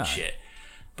half and shit.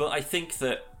 But I think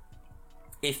that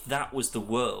if that was the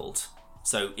world,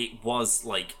 so it was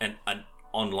like an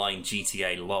online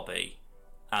GTA lobby,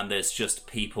 and there's just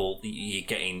people you're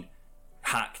getting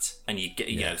hacked, and you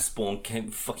get spawn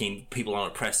fucking people on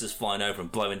oppressors flying over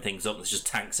and blowing things up, and there's just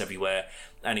tanks everywhere,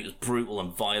 and it was brutal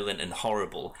and violent and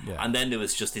horrible. And then there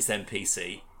was just this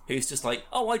NPC who's just like,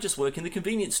 oh, I just work in the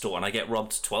convenience store and I get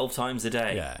robbed 12 times a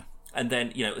day. And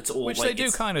then it's all which like, they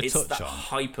do kind of touch that on.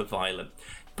 Hyper violent.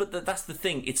 But that's the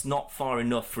thing, it's not far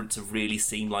enough for it to really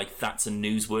seem like that's a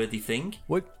newsworthy thing.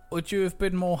 Would you have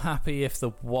been more happy if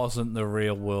there wasn't the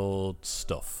real world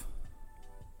stuff?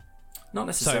 Not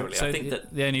necessarily. I think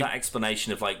that that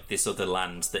explanation of like this other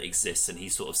land that exists, and he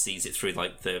sort of sees it through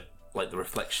like the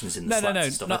reflections in the slats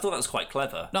and stuff. I thought that was quite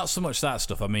clever. Not so much that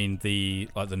stuff. I mean the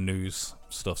news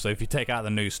stuff. So if you take out the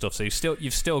news stuff, so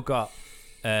you've still got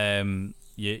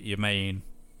your main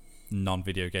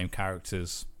non-video game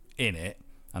characters in it,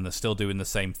 and they're still doing the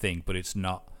same thing, but it's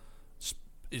not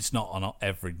on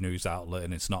every news outlet,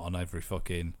 and it's not on every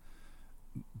fucking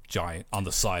giant on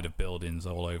the side of buildings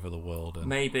all over the world. And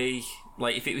maybe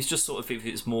like if it was just sort of if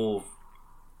it's more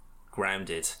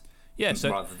grounded,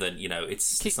 rather than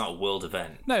it's not a world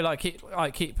event. No, keep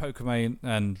Pokemon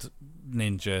and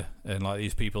Ninja and like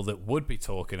these people that would be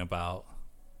talking about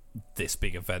this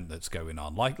big event that's going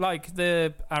on, like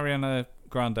the Ariana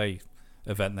Grande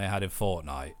event they had in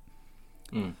Fortnite.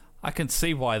 I can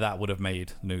see why that would have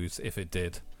made news if it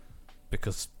did,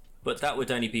 but that would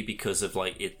only be because of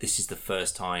like this is the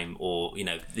first time, or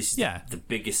this is the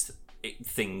biggest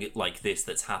thing like this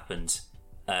that's happened,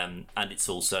 and it's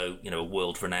also a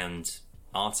world-renowned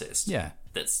artist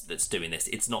that's doing this.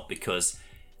 It's not because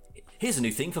here's a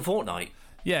new thing for Fortnite.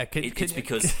 It's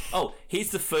because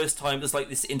here's the first time there's like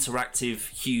this interactive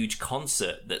huge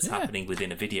concert that's happening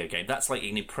within a video game. That's like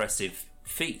an impressive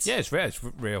feat. It's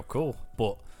real cool.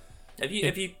 But have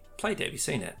you played it? Have you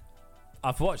seen it?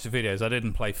 I've watched the videos. I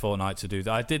didn't play Fortnite to do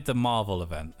that. I did the Marvel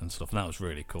event and stuff, and that was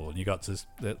really cool. And you got to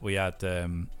we had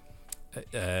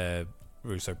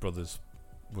Russo Brothers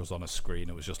was on a screen.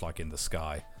 It was just like in the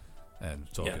sky and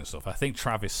talking and stuff. I think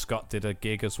Travis Scott did a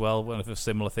gig as well, one of a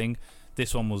similar thing.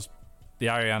 This one was the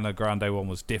Ariana Grande one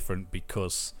was different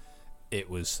because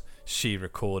she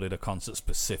recorded a concert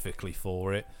specifically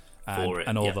for it.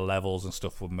 And all the levels and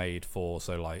stuff were made for,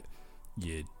 so like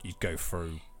you'd go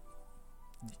through,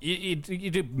 you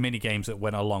did mini games that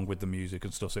went along with the music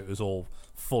and stuff, so it was all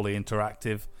fully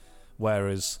interactive.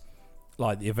 Whereas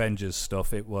like the Avengers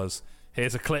stuff, it was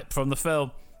here's a clip from the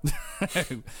film,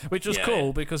 which was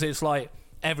cool because it's like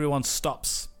everyone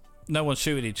stops, no one's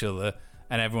shooting each other,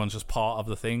 and everyone's just part of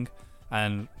the thing.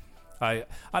 And I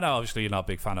know obviously you're not a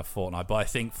big fan of Fortnite, but I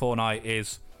think Fortnite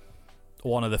is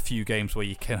one of the few games where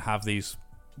you can have these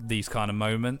kind of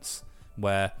moments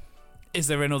where is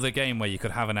there another game where you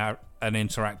could have an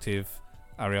interactive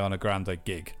Ariana Grande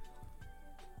gig?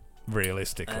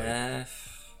 Realistically,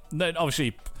 no.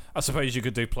 Obviously, I suppose you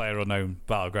could do PlayerUnknown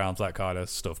Battlegrounds, that kind of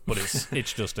stuff, but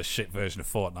it's just a shit version of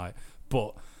Fortnite.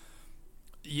 But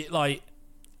I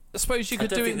suppose you could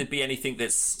do it. I don't think there'd be anything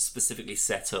that's specifically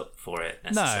set up for it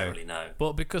necessarily. No.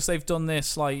 But because they've done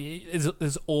this,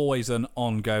 there's always an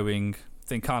ongoing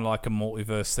thing, kind of like a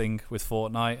multiverse thing with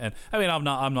Fortnite. And I mean, I'm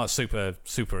not super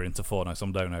into Fortnite, so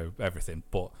I don't know everything.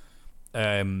 But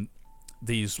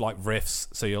these rifts,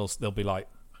 so there'll be like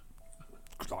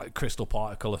crystal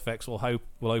particle effects will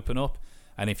open up,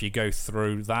 and if you go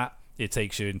through that, it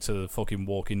takes you into the fucking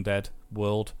Walking Dead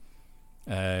world,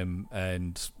 and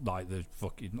the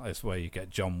fucking, that's where you get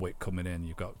John Wick coming in.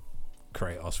 You've got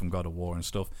Kratos from God of War and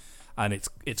stuff, and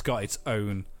it's got its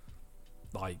own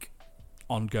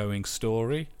ongoing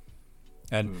story,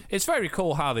 and it's very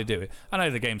cool how they do it. I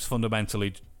know the game's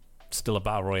fundamentally still a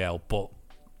battle royale, but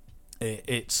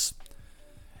it's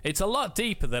a lot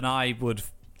deeper than I would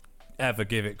ever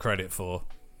give it credit for.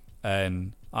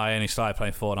 And I only started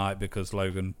playing Fortnite because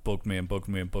Logan bugged me, and I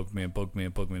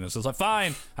was like,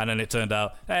 fine. And then it turned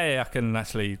out, hey, I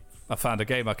found a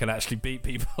game I can actually beat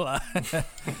people at.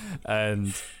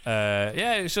 And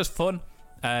it's just fun.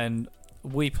 And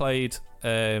we played,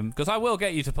 because I will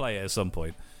get you to play it at some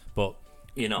point, but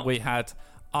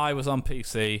I was on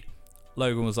PC,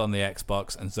 Logan was on the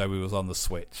Xbox, and Zoe was on the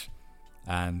Switch,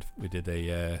 and we did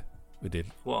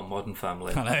what a modern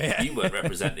family. I know, yeah. You weren't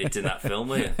represented in that film,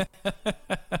 were you?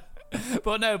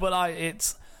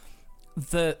 It's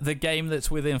the game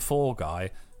that's within Free Guy.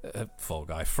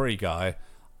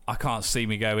 I can't see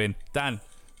me going, Dan,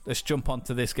 let's jump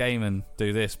onto this game and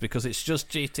do this, because it's just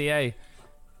GTA.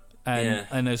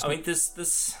 And there's, I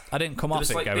didn't come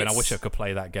off it going, I wish I could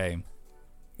play that game.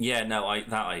 Yeah, no,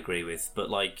 I agree with,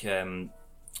 but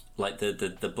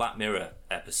the Black Mirror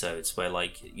episodes where the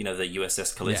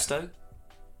USS Callisto,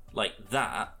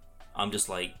 that, I'm just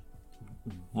like,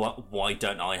 why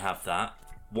don't I have that?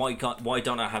 Why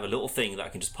don't I have a little thing that I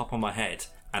can just pop on my head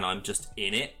and I'm just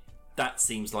in it? That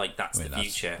seems like that's the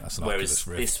future. That's whereas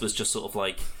this was just sort of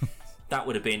like that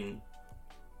would have been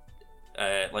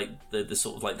the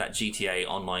sort of that GTA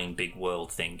online big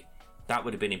world thing. That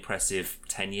would have been impressive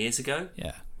 10 years ago.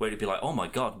 Yeah. Where it'd be like, oh my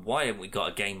god, why haven't we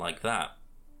got a game like that?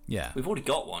 Yeah. We've already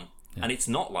got one, and it's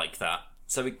not like that.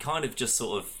 So it kind of just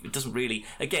sort of, it doesn't really,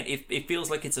 again, it feels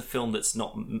like it's a film that's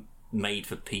not made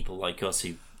for people like us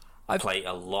who play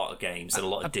a lot of games and a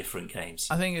lot of different games.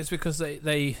 I think it's because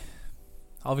they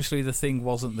obviously the thing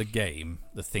wasn't the game,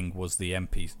 the thing was the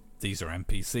NPC. These are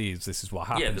NPCs. This is what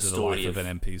happens in the life of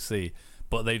an NPC.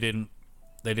 But they didn't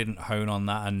hone on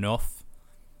that enough,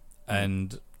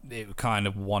 and it kind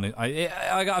of wanted.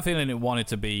 I got a feeling it wanted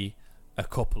to be a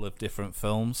couple of different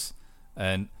films.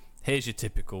 And here's your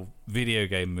typical video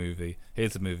game movie.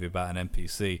 Here's a movie about an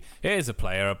NPC. Here's a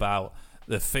player about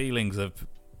the feelings of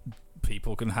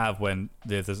people can have when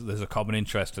there's a common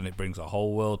interest and it brings a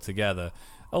whole world together.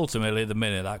 Ultimately, at the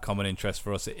minute, that common interest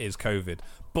for us is COVID.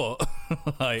 But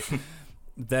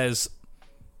it's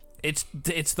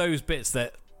those bits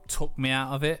that took me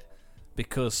out of it,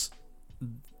 because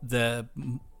I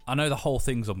know the whole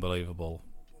thing's unbelievable,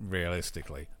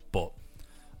 realistically, but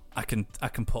I can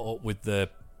put up with the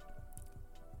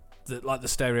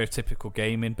stereotypical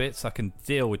gaming bits. I can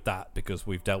deal with that because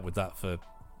we've dealt with that for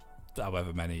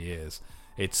however many years.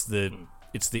 It's the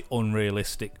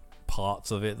unrealistic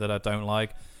parts of it that I don't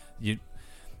like.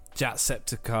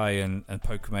 Jacksepticeye and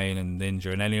Pokemon and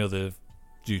Ninja and any other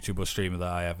YouTuber or streamer that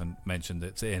I haven't mentioned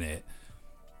that's in it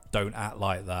don't act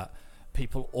like that.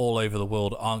 People all over the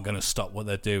world aren't going to stop what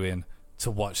they're doing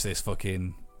to watch this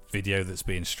fucking video that's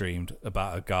being streamed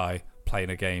about a guy playing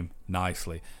a game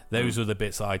nicely. Those were the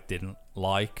bits I didn't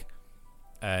like.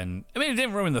 And I mean, it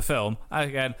didn't ruin the film.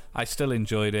 Again, I still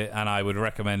enjoyed it, and I would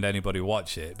recommend anybody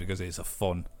watch it because it's a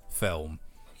fun film.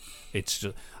 It's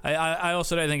just, I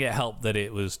also don't think it helped that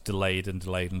it was delayed,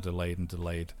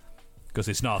 because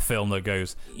it's not a film that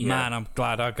goes, man, I'm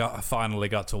glad I finally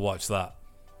got to watch that.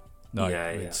 No,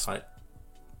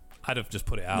 I'd have just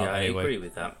put it out anyway. I agree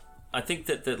with that. I think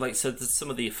that some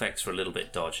of the effects were a little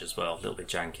bit dodgy as well, a little bit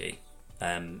janky.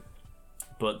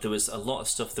 But there was a lot of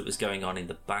stuff that was going on in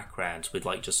the background with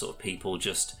just sort of people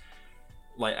just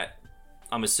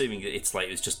I'm assuming that it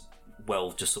was just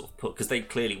sort of put, because they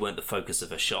clearly weren't the focus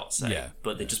of a shot,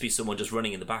 but there'd just be someone just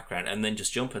running in the background and then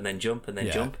just jump and then jump and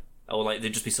then jump, or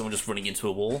there'd just be someone just running into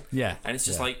a wall, and it's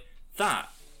just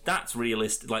that's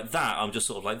realistic, that I'm just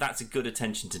sort of that's a good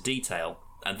attention to detail,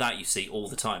 and that you see all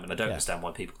the time, and I don't understand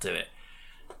why people do it.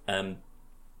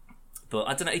 But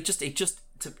I don't know, it just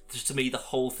to me, the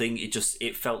whole thing,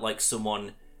 it felt like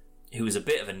someone who was a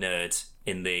bit of a nerd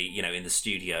in the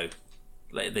studio.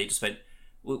 They just went,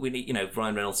 we need,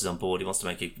 Ryan Reynolds is on board. He wants to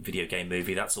make a video game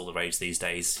movie. That's all the rage these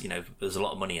days. There's a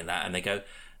lot of money in that. And they go,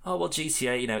 oh, well,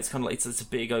 GTA, it's kind of like, it's a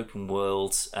big open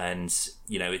world, and,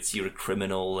 you're a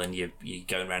criminal, and you're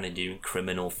going around and doing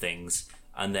criminal things.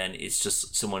 And then it's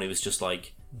just someone who was just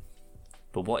like,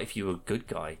 but what if you were a good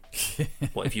guy?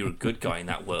 What if you were a good guy in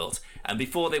that world? And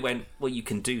before they went, well, you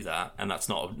can do that, and that's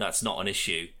not an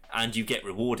issue, and you get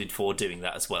rewarded for doing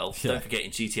that as well. Yeah. Don't forget,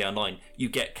 in GTA Online, you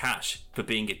get cash for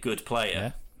being a good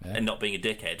player and not being a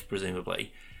dickhead,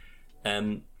 presumably.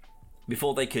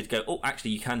 Before they could go, oh, actually,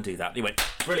 you can do that. They went,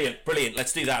 brilliant,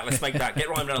 let's do that. Let's make that. Get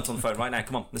Ryan Reynolds on the phone right now.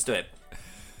 Come on, let's do it.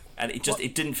 And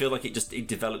it didn't feel like it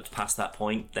developed past that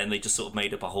point. Then they just sort of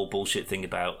made up a whole bullshit thing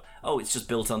about, oh, it's just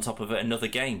built on top of another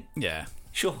game. Yeah.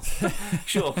 Sure.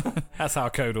 That's how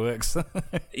code works.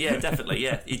 Yeah, definitely,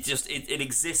 yeah. It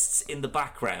exists in the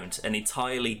background, an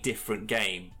entirely different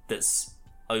game that's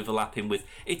overlapping with...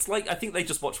 It's like, I think they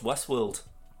just watched Westworld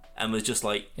and was just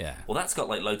like, well, that's got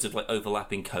like loads of like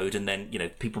overlapping code, and then,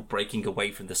 people breaking away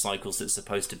from the cycles it's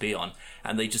supposed to be on,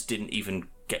 and they just didn't even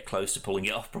get close to pulling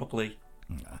it off properly.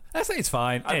 I say it's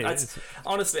fine.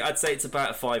 Honestly, I'd say it's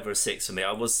about a 5 or a 6 for me.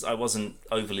 I wasn't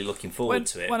overly looking forward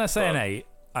to it. When I say an 8,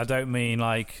 I don't mean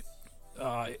like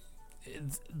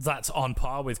that's on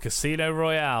par with Casino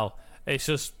Royale. It's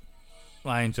just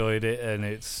I enjoyed it, and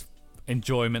it's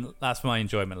enjoyment. That's my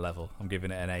enjoyment level. I'm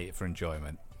giving it an 8 for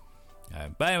enjoyment.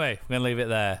 But anyway, we're gonna leave it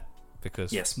there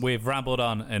because we've rambled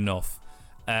on enough.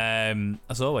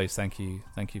 As always, thank you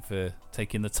for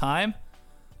taking the time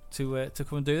to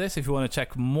come and do this. If you want to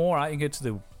check more out, you can go to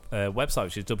the website,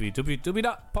 which is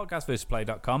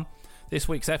www.podcastversusplay.com. This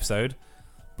week's episode,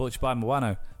 butchered by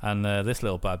Moano, and this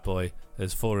little bad boy,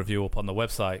 there's 4 of you up on the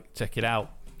website. Check it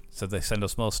out. So they send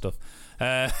us more stuff.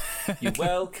 You're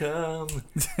welcome.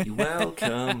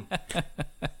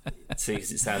 See,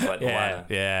 it sounds like Moana.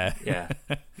 Yeah. There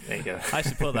you go. I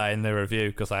should put that in the review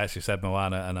because I actually said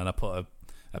Moana, and then I put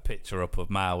a picture up of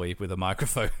Maui with a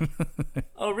microphone.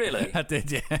 Oh, really? I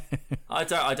did, yeah. I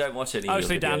don't watch any.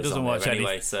 Obviously, Dan doesn't watch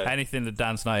anything that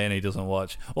Dan's not in. He doesn't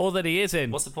watch, or that he is in.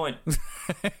 What's the point?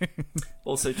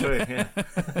 Also true. Yeah.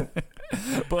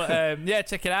 But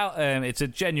check it out. It's a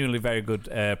genuinely very good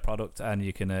product, and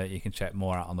you can check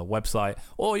more out on the website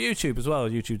or YouTube as well.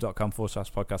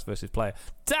 YouTube.com/podcast versus player.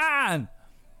 Dan,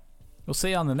 we'll see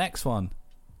you on the next one.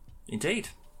 Indeed.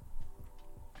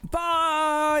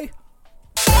 Bye.